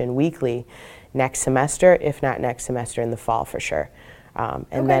competition weekly next semester, if not next semester in the fall for sure.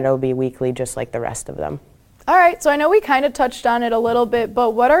 And then it'll be weekly just like the rest of them. All right, so I know we kind of touched on it a little bit, but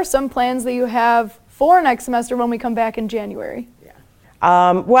what are some plans that you have for next semester when we come back in January?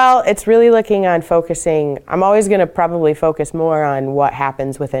 Well, it's really looking on focusing. I'm always going to probably focus more on what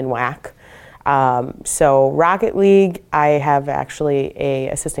happens within WAC. So Rocket League, I have actually a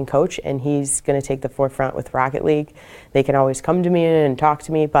assistant coach, and he's going to take the forefront with Rocket League. They can always come to me and talk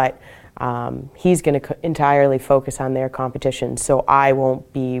to me, but he's going to entirely focus on their competition, so I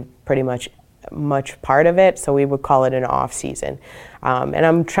won't be pretty much part of it, so we would call it an off season. And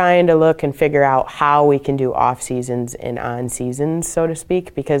I'm trying to look and figure out how we can do off seasons and on seasons, so to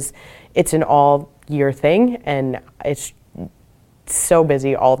speak, because it's an all year thing and it's so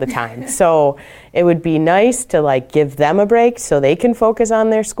busy all the time. So it would be nice to give them a break so they can focus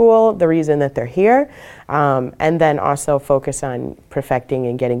on their school, the reason that they're here, and then also focus on perfecting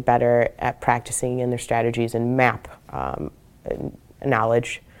and getting better at practicing in their strategies and map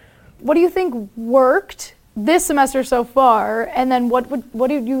knowledge. What do you think worked this semester so far, and then what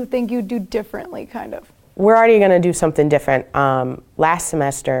do you think you'd do differently, kind of? We're already going to do something different. Last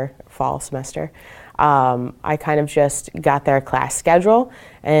semester, fall semester, I kind of just got their class schedule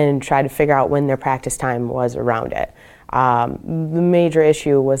and tried to figure out when their practice time was around it. The major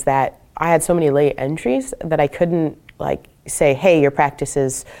issue was that I had so many late entries that I couldn't like say, hey, your practice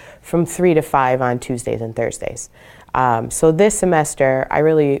is from 3 to 5 on Tuesdays and Thursdays. So this semester, I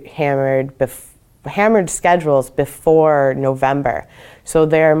really hammered schedules before November. So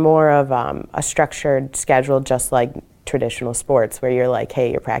they're more of a structured schedule, just like traditional sports, where you're like,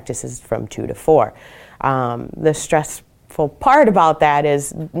 hey, your practice is from 2 to 4. The stressful part about that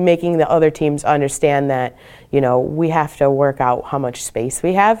is making the other teams understand that, you know, we have to work out how much space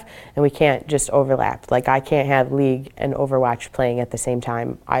we have, and we can't just overlap. Like, I can't have League and Overwatch playing at the same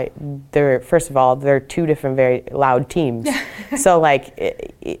time. First of all, they're two different very loud teams. So,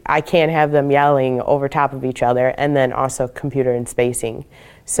 like, I can't have them yelling over top of each other, and then also computer and spacing.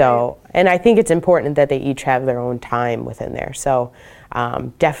 So, and I think it's important that they each have their own time within there. So,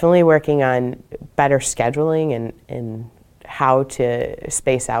 definitely working on better scheduling and how to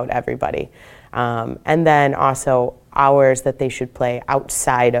space out everybody. And then also hours that they should play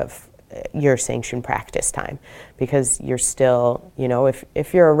outside of your sanctioned practice time, because you're still, you know,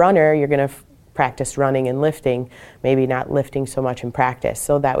 if you're a runner, you're going to practice running and lifting, maybe not lifting so much in practice.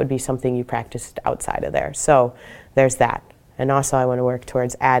 So that would be something you practiced outside of there. So there's that. And also I want to work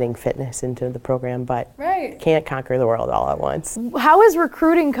towards adding fitness into the program, but can't conquer the world all at once. How is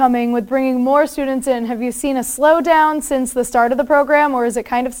recruiting coming with bringing more students in? Have you seen a slowdown since the start of the program, or is it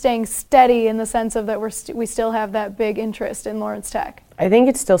kind of staying steady in the sense of that we still have that big interest in Lawrence Tech? I think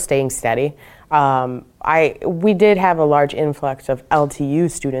it's still staying steady. We did have a large influx of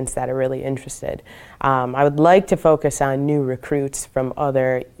LTU students that are really interested. I would like to focus on new recruits from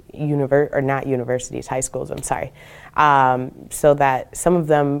other high schools, I'm sorry. So that some of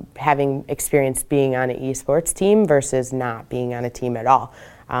them having experience being on an esports team versus not being on a team at all.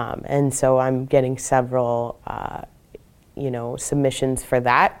 And so I'm getting several, submissions for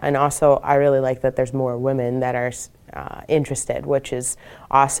that. And also I really like that there's more women that are interested, which is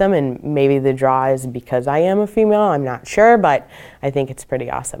awesome. And maybe the draw is because I am a female, I'm not sure, but I think it's pretty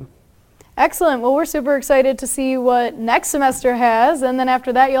awesome. Excellent. Well, we're super excited to see what next semester has, and then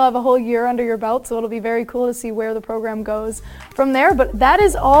after that you'll have a whole year under your belt, so it'll be very cool to see where the program goes from there. But that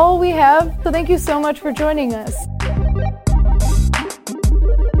is all we have, so thank you so much for joining us.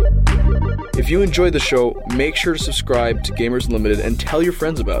 If you enjoyed the show, make sure to subscribe to Gamers Unlimited and tell your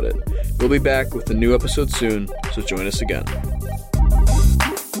friends about it. We'll be back with a new episode soon, so join us again.